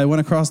pass. I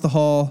went across the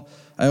hall.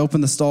 I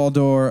opened the stall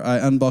door. I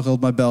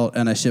unbuckled my belt,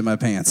 and I shit my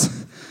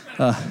pants.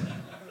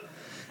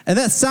 And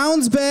that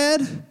sounds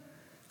bad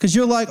because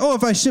you're like, oh,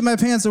 if I shit my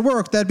pants at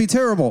work, that'd be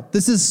terrible.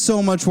 This is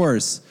so much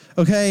worse,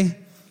 okay?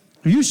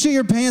 If you shit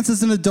your pants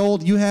as an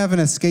adult, you have an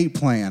escape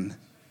plan.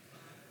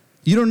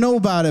 You don't know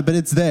about it, but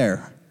it's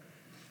there.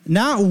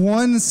 Not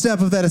one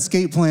step of that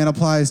escape plan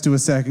applies to a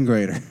second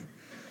grader.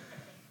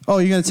 Oh,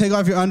 you're going to take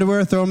off your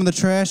underwear, throw them in the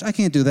trash? I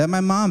can't do that.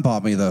 My mom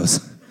bought me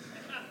those.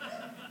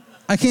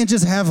 I can't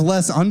just have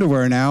less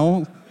underwear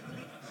now.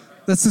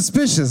 That's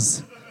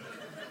suspicious.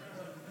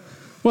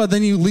 Well,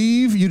 then you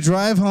leave, you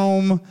drive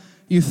home,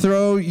 You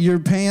throw your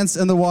pants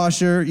in the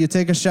washer, you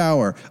take a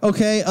shower.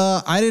 Okay,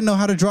 I didn't know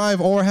how to drive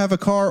or have a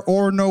car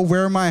or know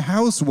where my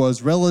house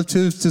was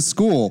relative to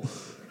school.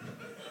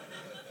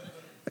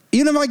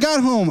 Even if I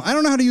got home, I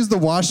don't know how to use the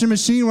washing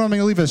machine where I'm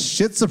going to leave a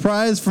shit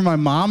surprise for my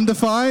mom to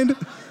find.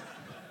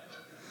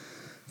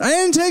 I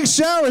didn't take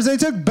showers, I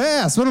took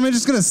baths. What, am I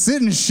just going to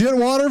sit in shit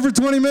water for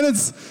 20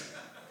 minutes?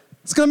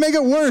 It's going to make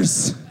it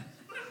worse.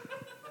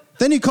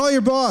 Then you call your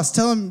boss,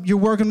 tell him you're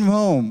working from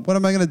home. What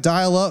am I going to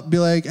dial up? Be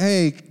like,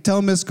 hey,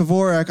 tell Miss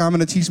Kavorak I'm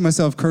going to teach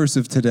myself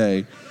cursive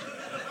today.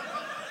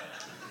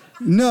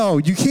 No,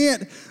 you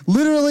can't.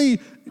 Literally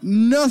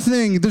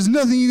nothing. There's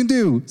nothing you can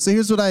do. So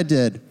here's what I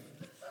did.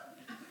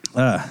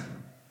 I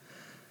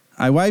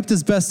wiped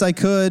as best I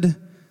could,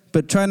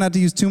 but try not to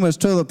use too much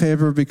toilet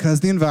paper because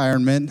the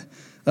environment.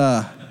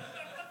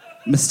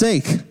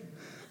 Mistake.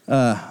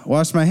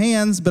 Washed my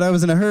hands, but I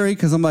was in a hurry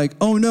because I'm like,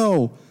 oh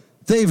no.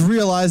 They've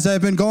realized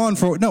I've been gone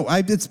for... No,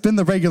 it's been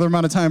the regular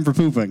amount of time for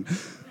pooping.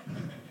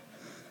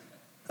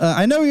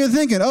 I know what you're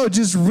thinking. Oh,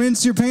 just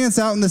rinse your pants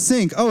out in the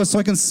sink. Oh, so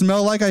I can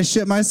smell like I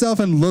shit myself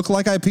and look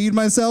like I peed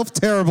myself?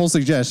 Terrible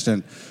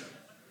suggestion.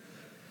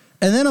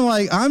 And then I'm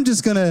like, I'm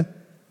just going to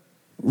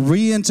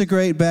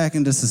reintegrate back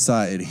into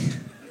society.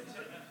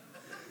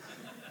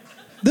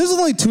 There's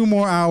only 2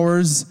 more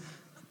hours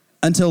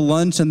until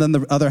lunch and then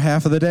the other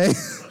half of the day.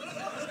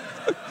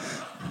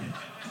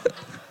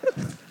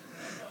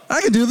 I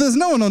can do this.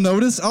 No one will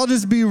notice. I'll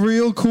just be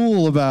real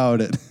cool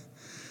about it.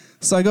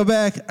 So I go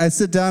back. I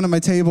sit down at my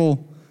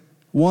table.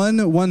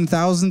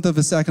 1/1000th of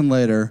a second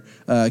later,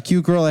 a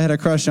cute girl I had a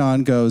crush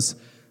on goes,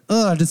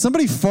 ugh, did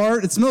somebody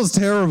fart? It smells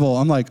terrible.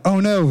 I'm like, oh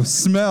no,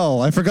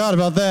 smell. I forgot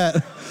about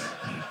that.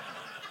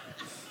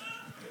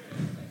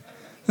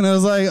 And I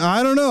was like,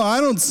 I don't know.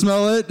 I don't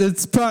smell it.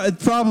 It's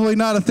probably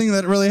not a thing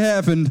that really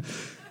happened.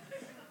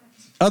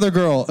 Other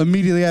girl,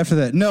 immediately after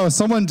that, no, it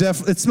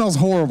smells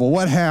horrible.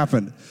 What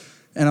happened?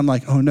 And I'm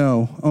like, oh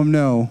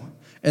no.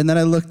 And then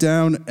I look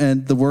down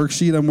and the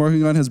worksheet I'm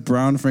working on has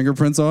brown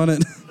fingerprints on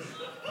it.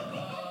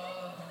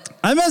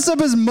 I messed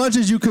up as much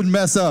as you could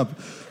mess up.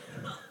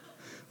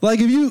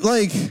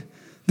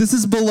 This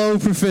is below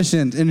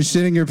proficient in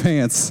shitting your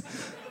pants.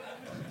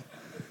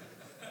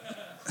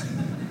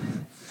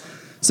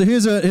 So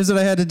here's what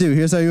I had to do.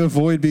 Here's how you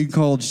avoid being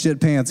called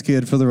shit pants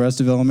kid for the rest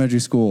of elementary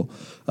school.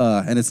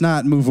 And it's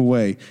not move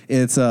away.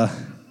 It's,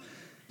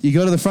 you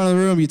go to the front of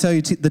the room, you tell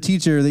the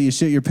teacher that you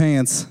shit your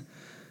pants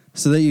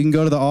so that you can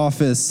go to the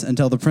office and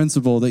tell the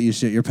principal that you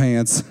shit your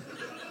pants.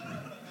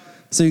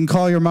 So you can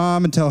call your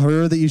mom and tell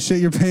her that you shit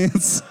your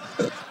pants.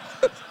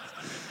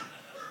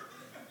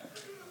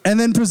 And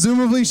then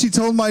presumably she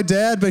told my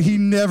dad, but he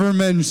never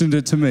mentioned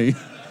it to me.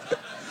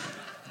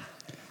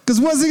 Because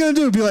what's he going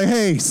to do? Be like,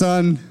 hey,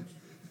 son,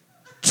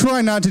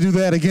 try not to do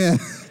that again.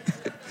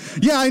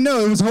 Yeah, I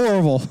know, it was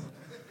horrible.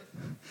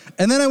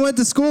 And then I went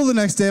to school the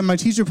next day, and my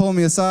teacher pulled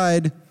me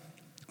aside,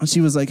 and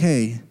she was like,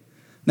 hey,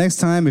 next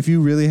time, if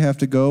you really have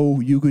to go,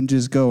 you can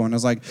just go. And I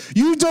was like,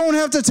 you don't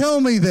have to tell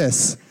me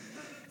this.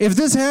 If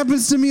this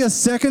happens to me a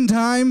second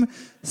time,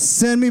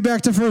 send me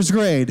back to first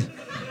grade.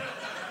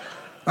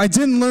 I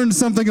didn't learn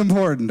something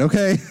important,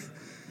 okay?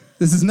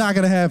 This is not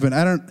going to happen.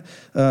 I don't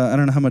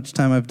know how much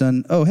time I've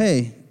done. Oh,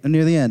 hey, I'm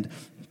near the end.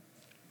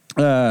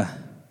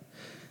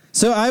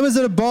 So I was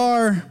at a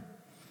bar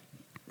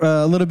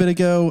a little bit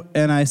ago,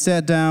 and I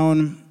sat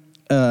down,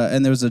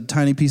 and there was a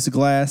tiny piece of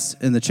glass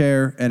in the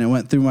chair, and it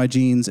went through my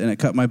jeans, and it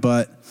cut my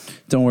butt.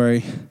 Don't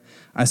worry,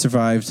 I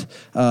survived.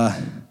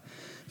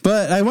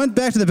 But I went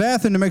back to the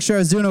bathroom to make sure I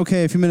was doing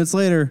okay a few minutes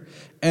later,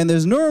 and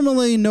there's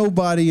normally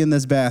nobody in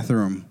this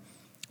bathroom.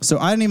 So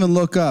I didn't even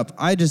look up.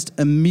 I just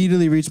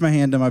immediately reached my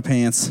hand in my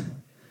pants,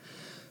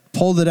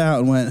 pulled it out,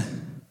 and went,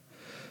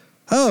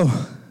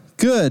 oh,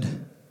 good.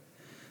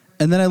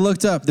 And then I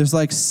looked up. There's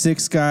like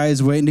 6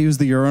 guys waiting to use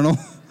the urinal.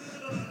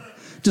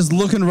 Just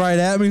looking right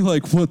at me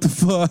like, what the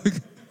fuck?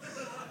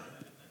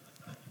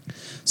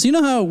 So you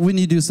know how when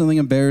you do something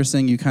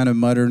embarrassing, you kind of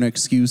mutter an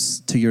excuse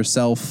to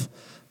yourself,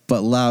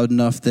 but loud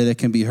enough that it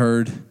can be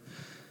heard?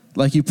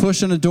 Like you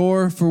push on a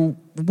door for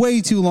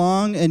way too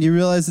long and you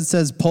realize it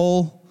says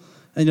pull,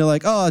 and you're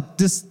like, oh,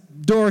 this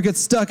door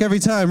gets stuck every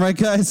time, right,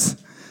 guys?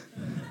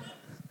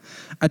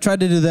 I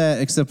tried to do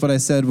that, except what I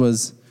said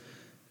was,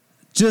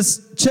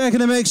 just checking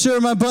to make sure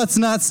my butt's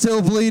not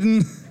still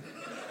bleeding.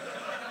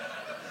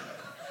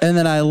 And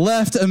then I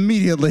left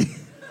immediately.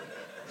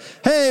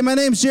 Hey, my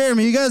name's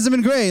Jeremy. You guys have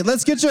been great.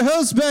 Let's get your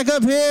host back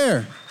up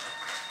here.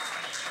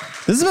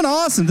 This has been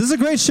awesome. This is a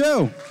great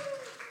show.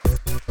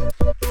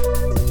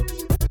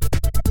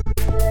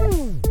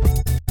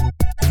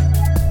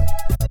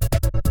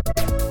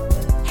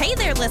 Hey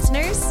there,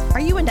 listeners. Are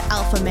you into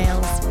alpha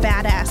males,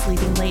 badass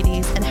leading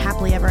ladies, and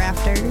happily ever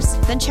afters?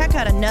 Then check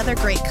out another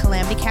great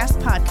Calamity Cast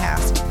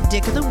podcast,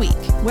 Dick of the Week,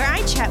 where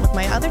I chat with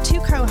my other 2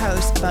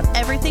 co-hosts about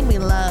everything we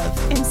love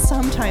and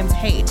sometimes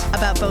hate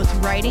about both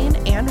writing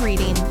and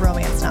reading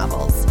romance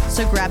novels.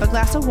 So grab a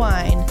glass of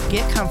wine,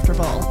 get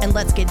comfortable, and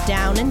let's get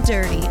down and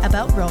dirty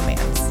about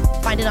romance.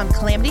 Find it on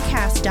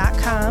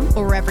calamitycast.com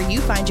or wherever you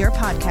find your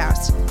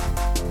podcast.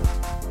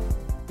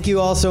 Thank you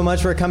all so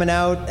much for coming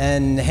out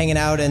and hanging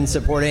out and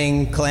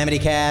supporting Calamity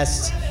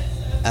Cast.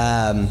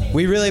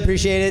 We really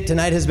appreciate it.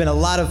 Tonight has been a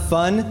lot of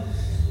fun.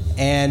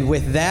 And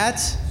with that,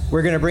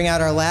 we're going to bring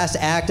out our last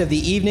act of the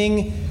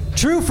evening,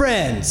 True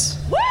Friends.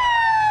 Woo!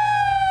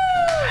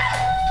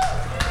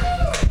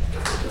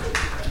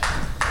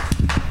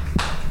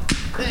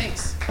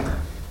 Thanks.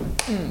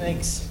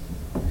 Thanks.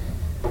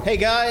 Hey,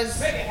 guys.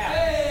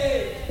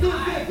 Hey!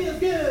 Feels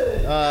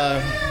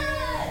good.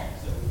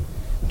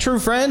 True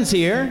Friends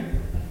here.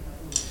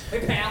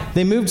 Hey, pal.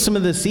 They moved some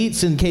of the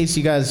seats in case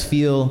you guys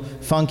feel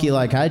funky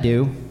like I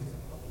do.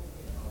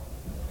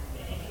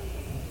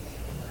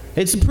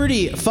 It's a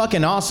pretty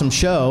fucking awesome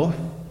show.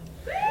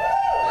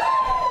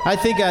 I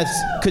think I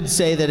could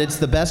say that it's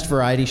the best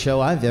variety show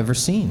I've ever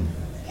seen.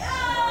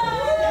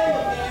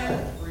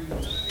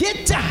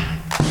 Get down!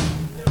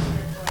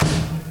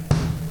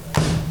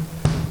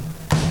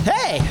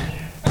 Hey!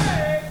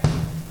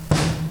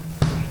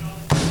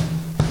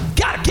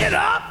 Gotta get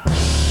up!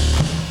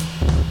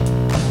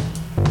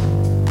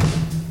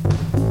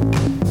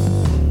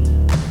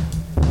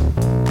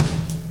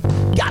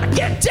 Gotta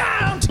get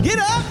down to get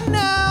up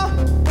now!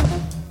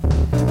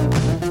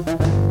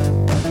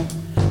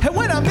 And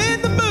when I'm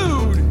in the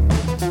mood,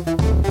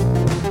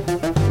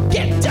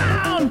 get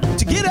down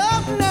to get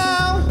up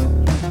now.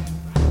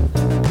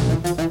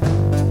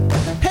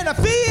 And I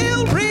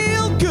feel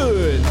real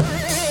good.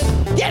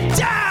 Get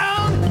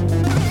down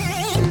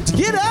to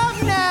get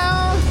up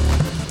now.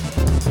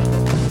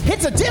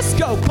 It's a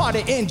disco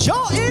party,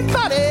 enjoy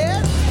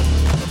invited.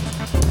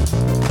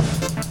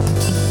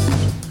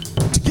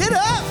 To get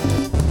up.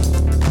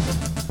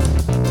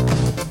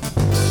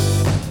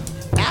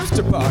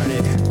 After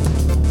party.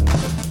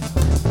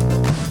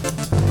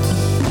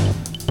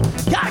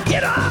 Gotta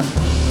get up!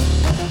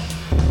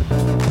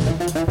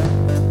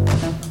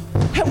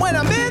 And when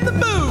I'm in the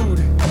mood,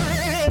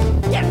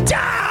 get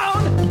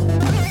down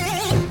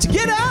to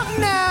get up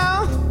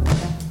now.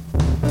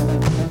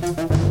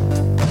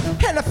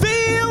 And I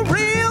feel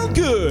real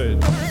good.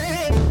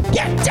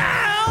 Get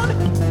down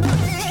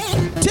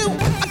to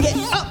get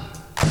up.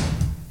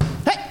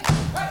 Hey!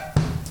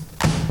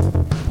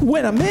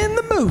 When I'm in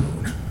the mood,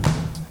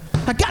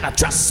 I gotta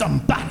trust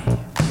somebody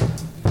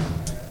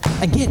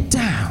and get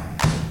down.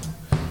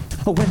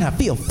 When I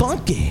feel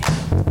funky,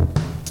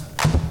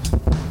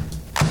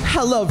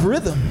 I love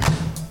rhythm.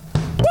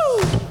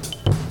 Woo!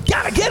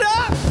 Gotta get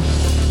up!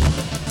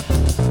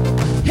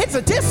 It's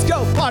a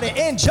disco party,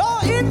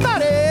 enjoy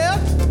invited.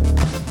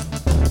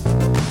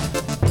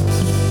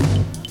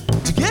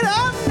 To get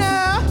up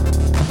now.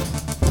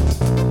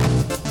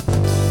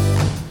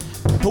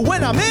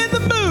 When I'm in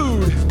the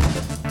mood,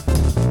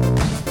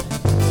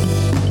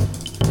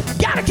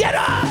 gotta get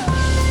up!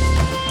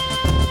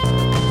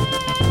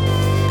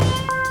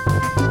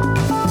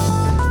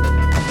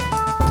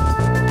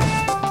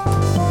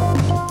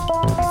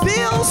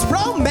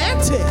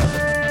 Romantic.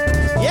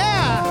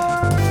 Yeah.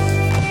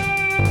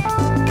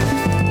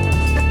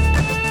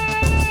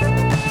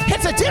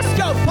 It's a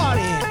disco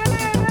party.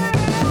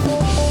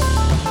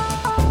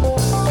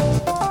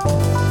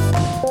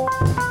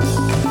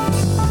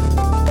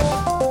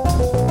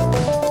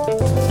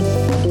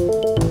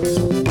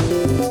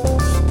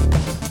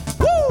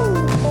 Woo!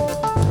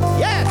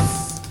 Yes.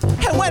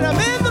 And when I'm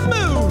in the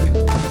mood,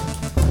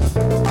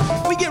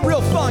 we get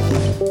real funky.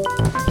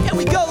 And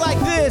we go like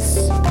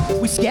this.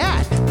 We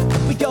scat.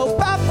 We go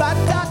ba ba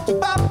da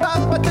ba ba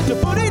ba da da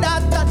booty da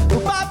da ba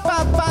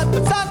ba ba ba da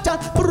da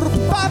ba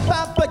ba ba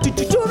ba da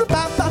da ba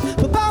ba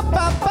ba ba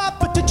ba ba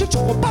ba da da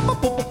ba ba ba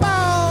ba ba.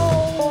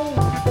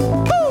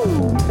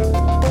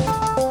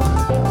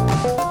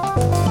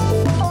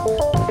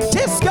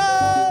 Disco.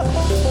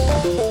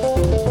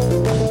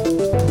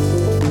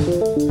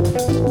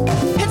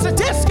 It's a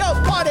disco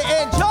party,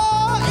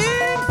 enjoy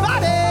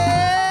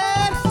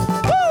invited.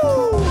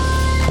 Woo!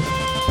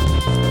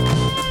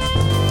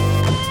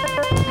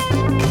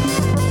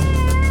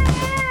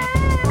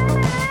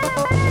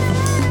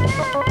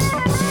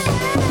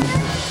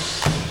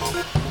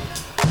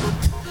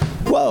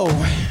 Whoa,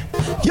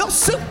 you're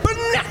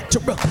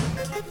supernatural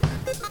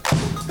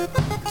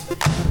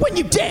when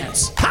you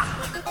dance. Ha!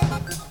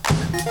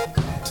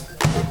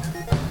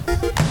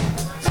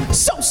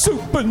 So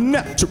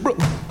supernatural.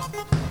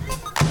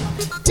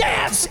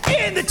 Dance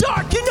in the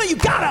dark, you know you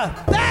gotta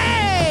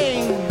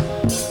bang.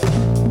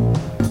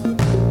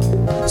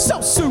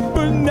 So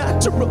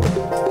supernatural.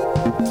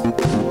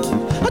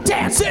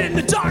 Dance in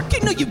the dark,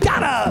 you know you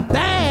gotta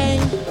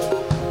bang.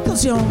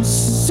 'Cause you're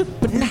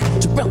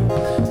supernatural.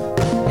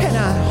 And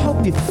I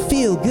hope you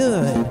feel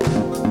good.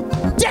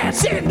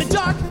 Dance in the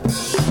dark.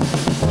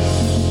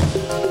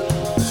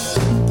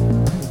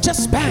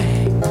 Just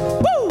bang.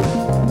 Woo!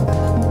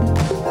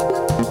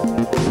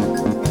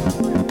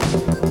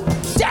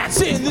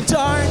 Dance in the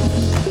dark.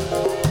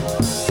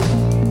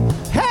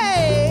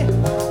 Hey!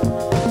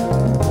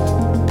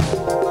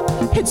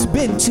 It's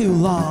been too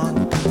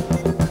long.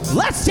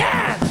 Let's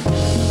dance!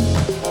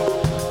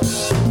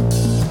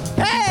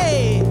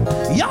 Hey!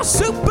 You're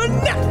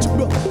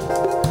supernatural.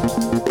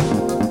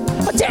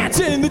 Dance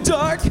in the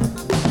dark.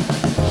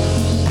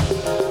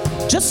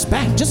 Just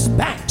bang, just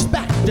bang, just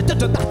bang.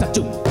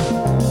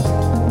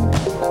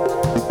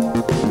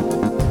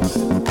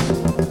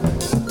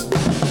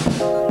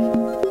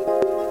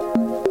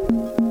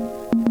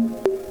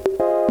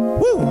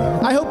 Woo!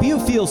 I hope you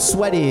feel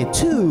sweaty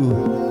too.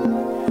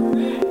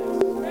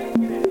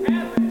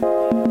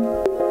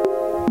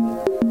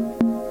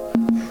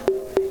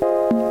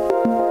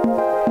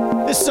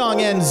 This song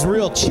ends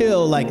real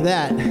chill like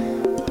that.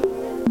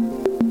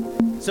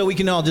 So we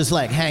can all just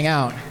like hang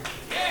out.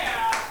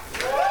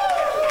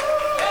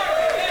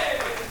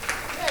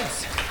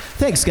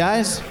 Thanks,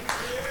 guys.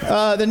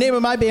 The name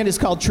of my band is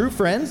called True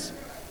Friends.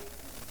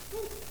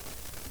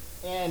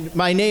 And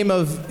my name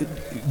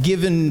of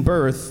given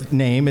birth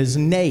name is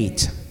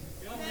Nate.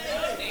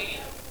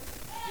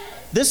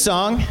 This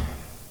song,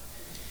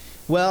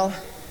 well,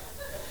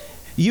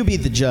 you be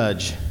the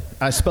judge,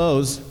 I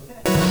suppose.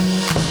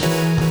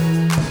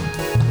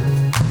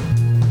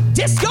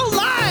 Disco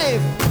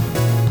live!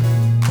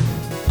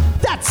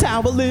 That's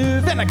how I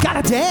live, and I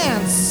gotta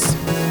dance.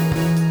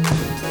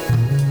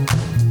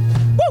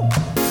 Woo!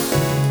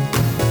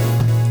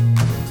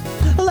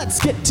 Let's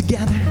get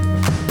together.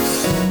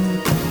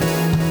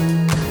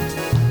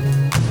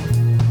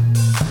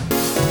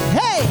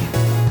 Hey!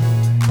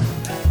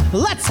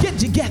 Let's get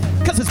together,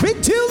 'cause it's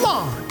been too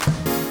long.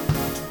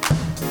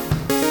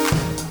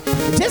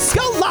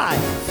 Disco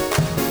live.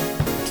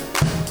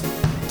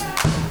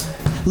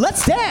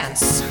 Let's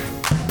dance.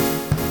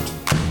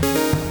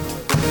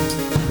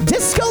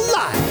 Disco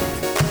live.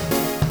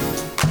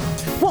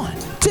 1,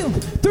 2,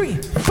 3,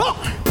 4.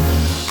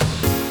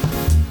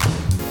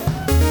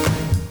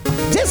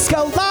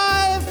 Disco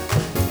live.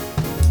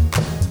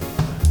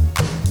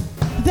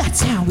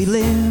 That's how we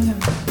live.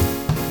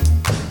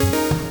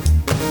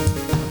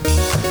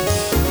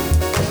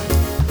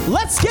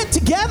 Let's get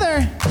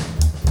together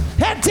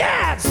and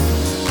dance.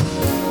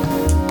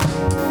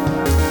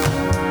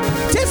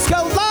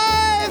 Disco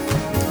live.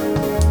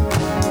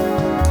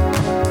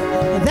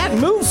 That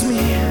moves me.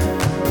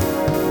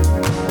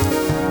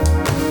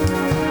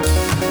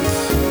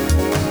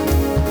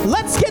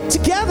 Let's get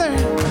together.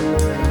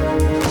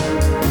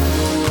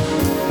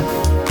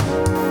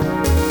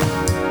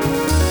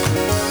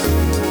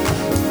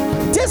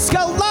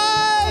 Disco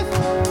live.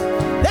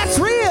 That's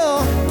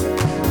real.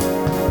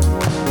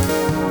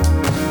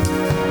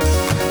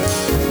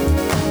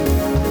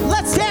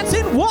 Let's dance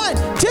in 1,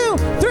 2,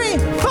 3,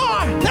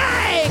 4.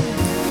 Bang!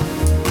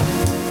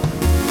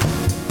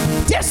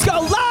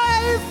 Disco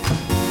live.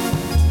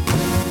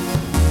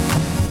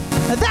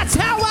 That's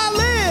how I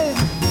live.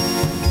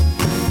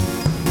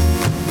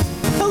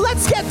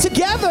 Let's get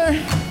together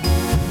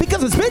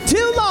because it's been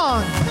too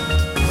long.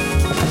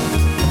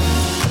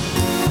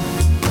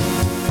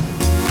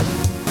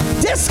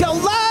 Disco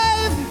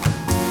live.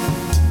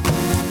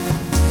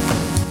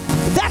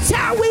 That's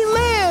how we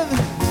live.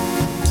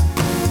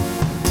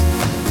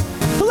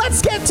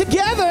 Let's get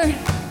together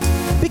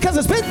because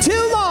it's been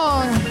too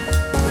long.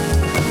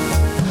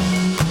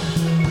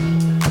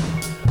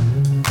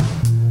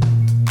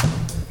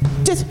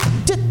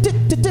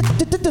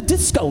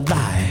 Disco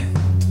live.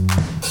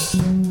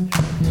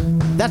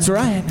 That's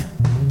right.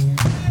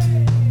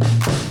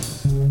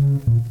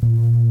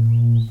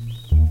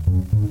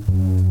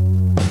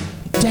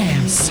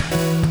 Dance.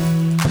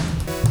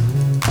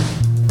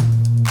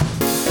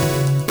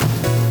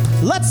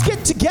 Let's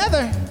get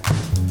together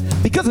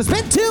because it's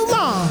been too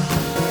long.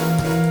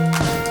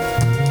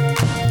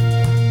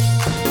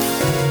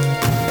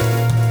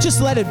 Just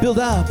let it build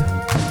up.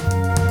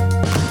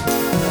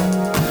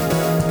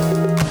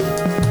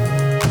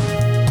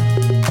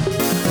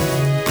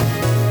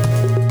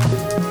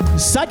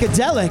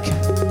 Psychedelic.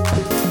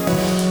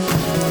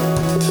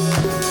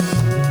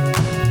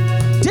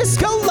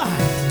 Disco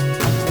live.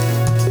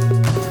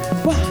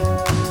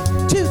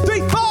 1, 2,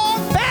 3, 4,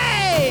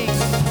 bang!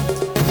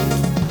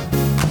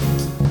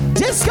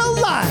 Disco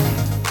live.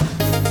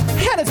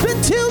 And it's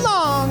been too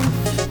long.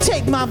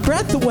 Take my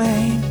breath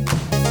away.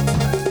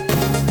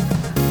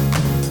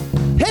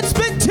 It's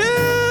been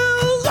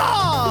too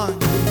long.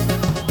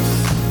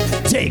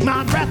 Take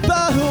my breath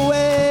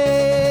away.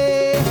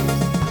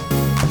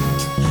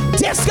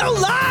 Disco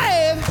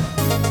live,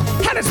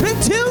 and it's been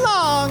too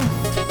long.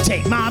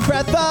 Take my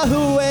breath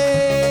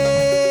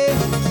away.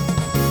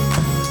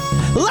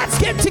 Let's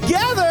get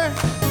together,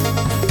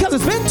 'cause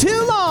it's been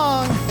too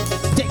long.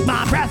 Take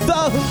my breath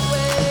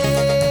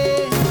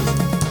away.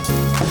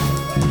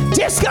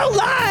 Disco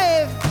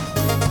live.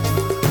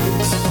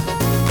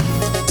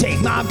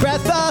 Take my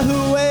breath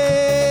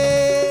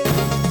away.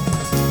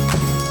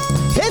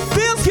 It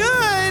feels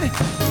good,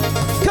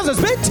 'cause it's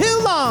been too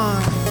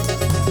long.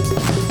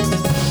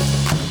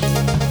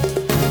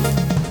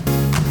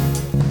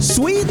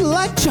 Sweet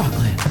like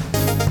chocolate.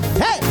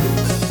 Hey!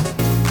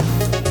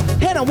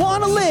 And I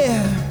wanna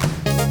live.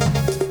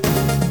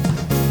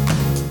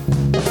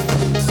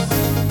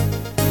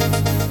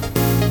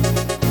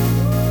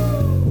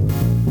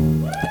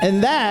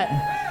 And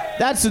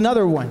that's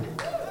another one.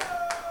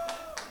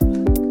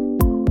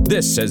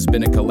 This has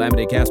been a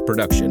Calamity Cast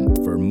production.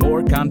 For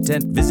more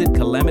content, visit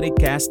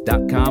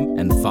calamitycast.com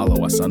and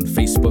follow us on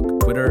Facebook,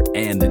 Twitter,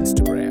 and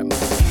Instagram.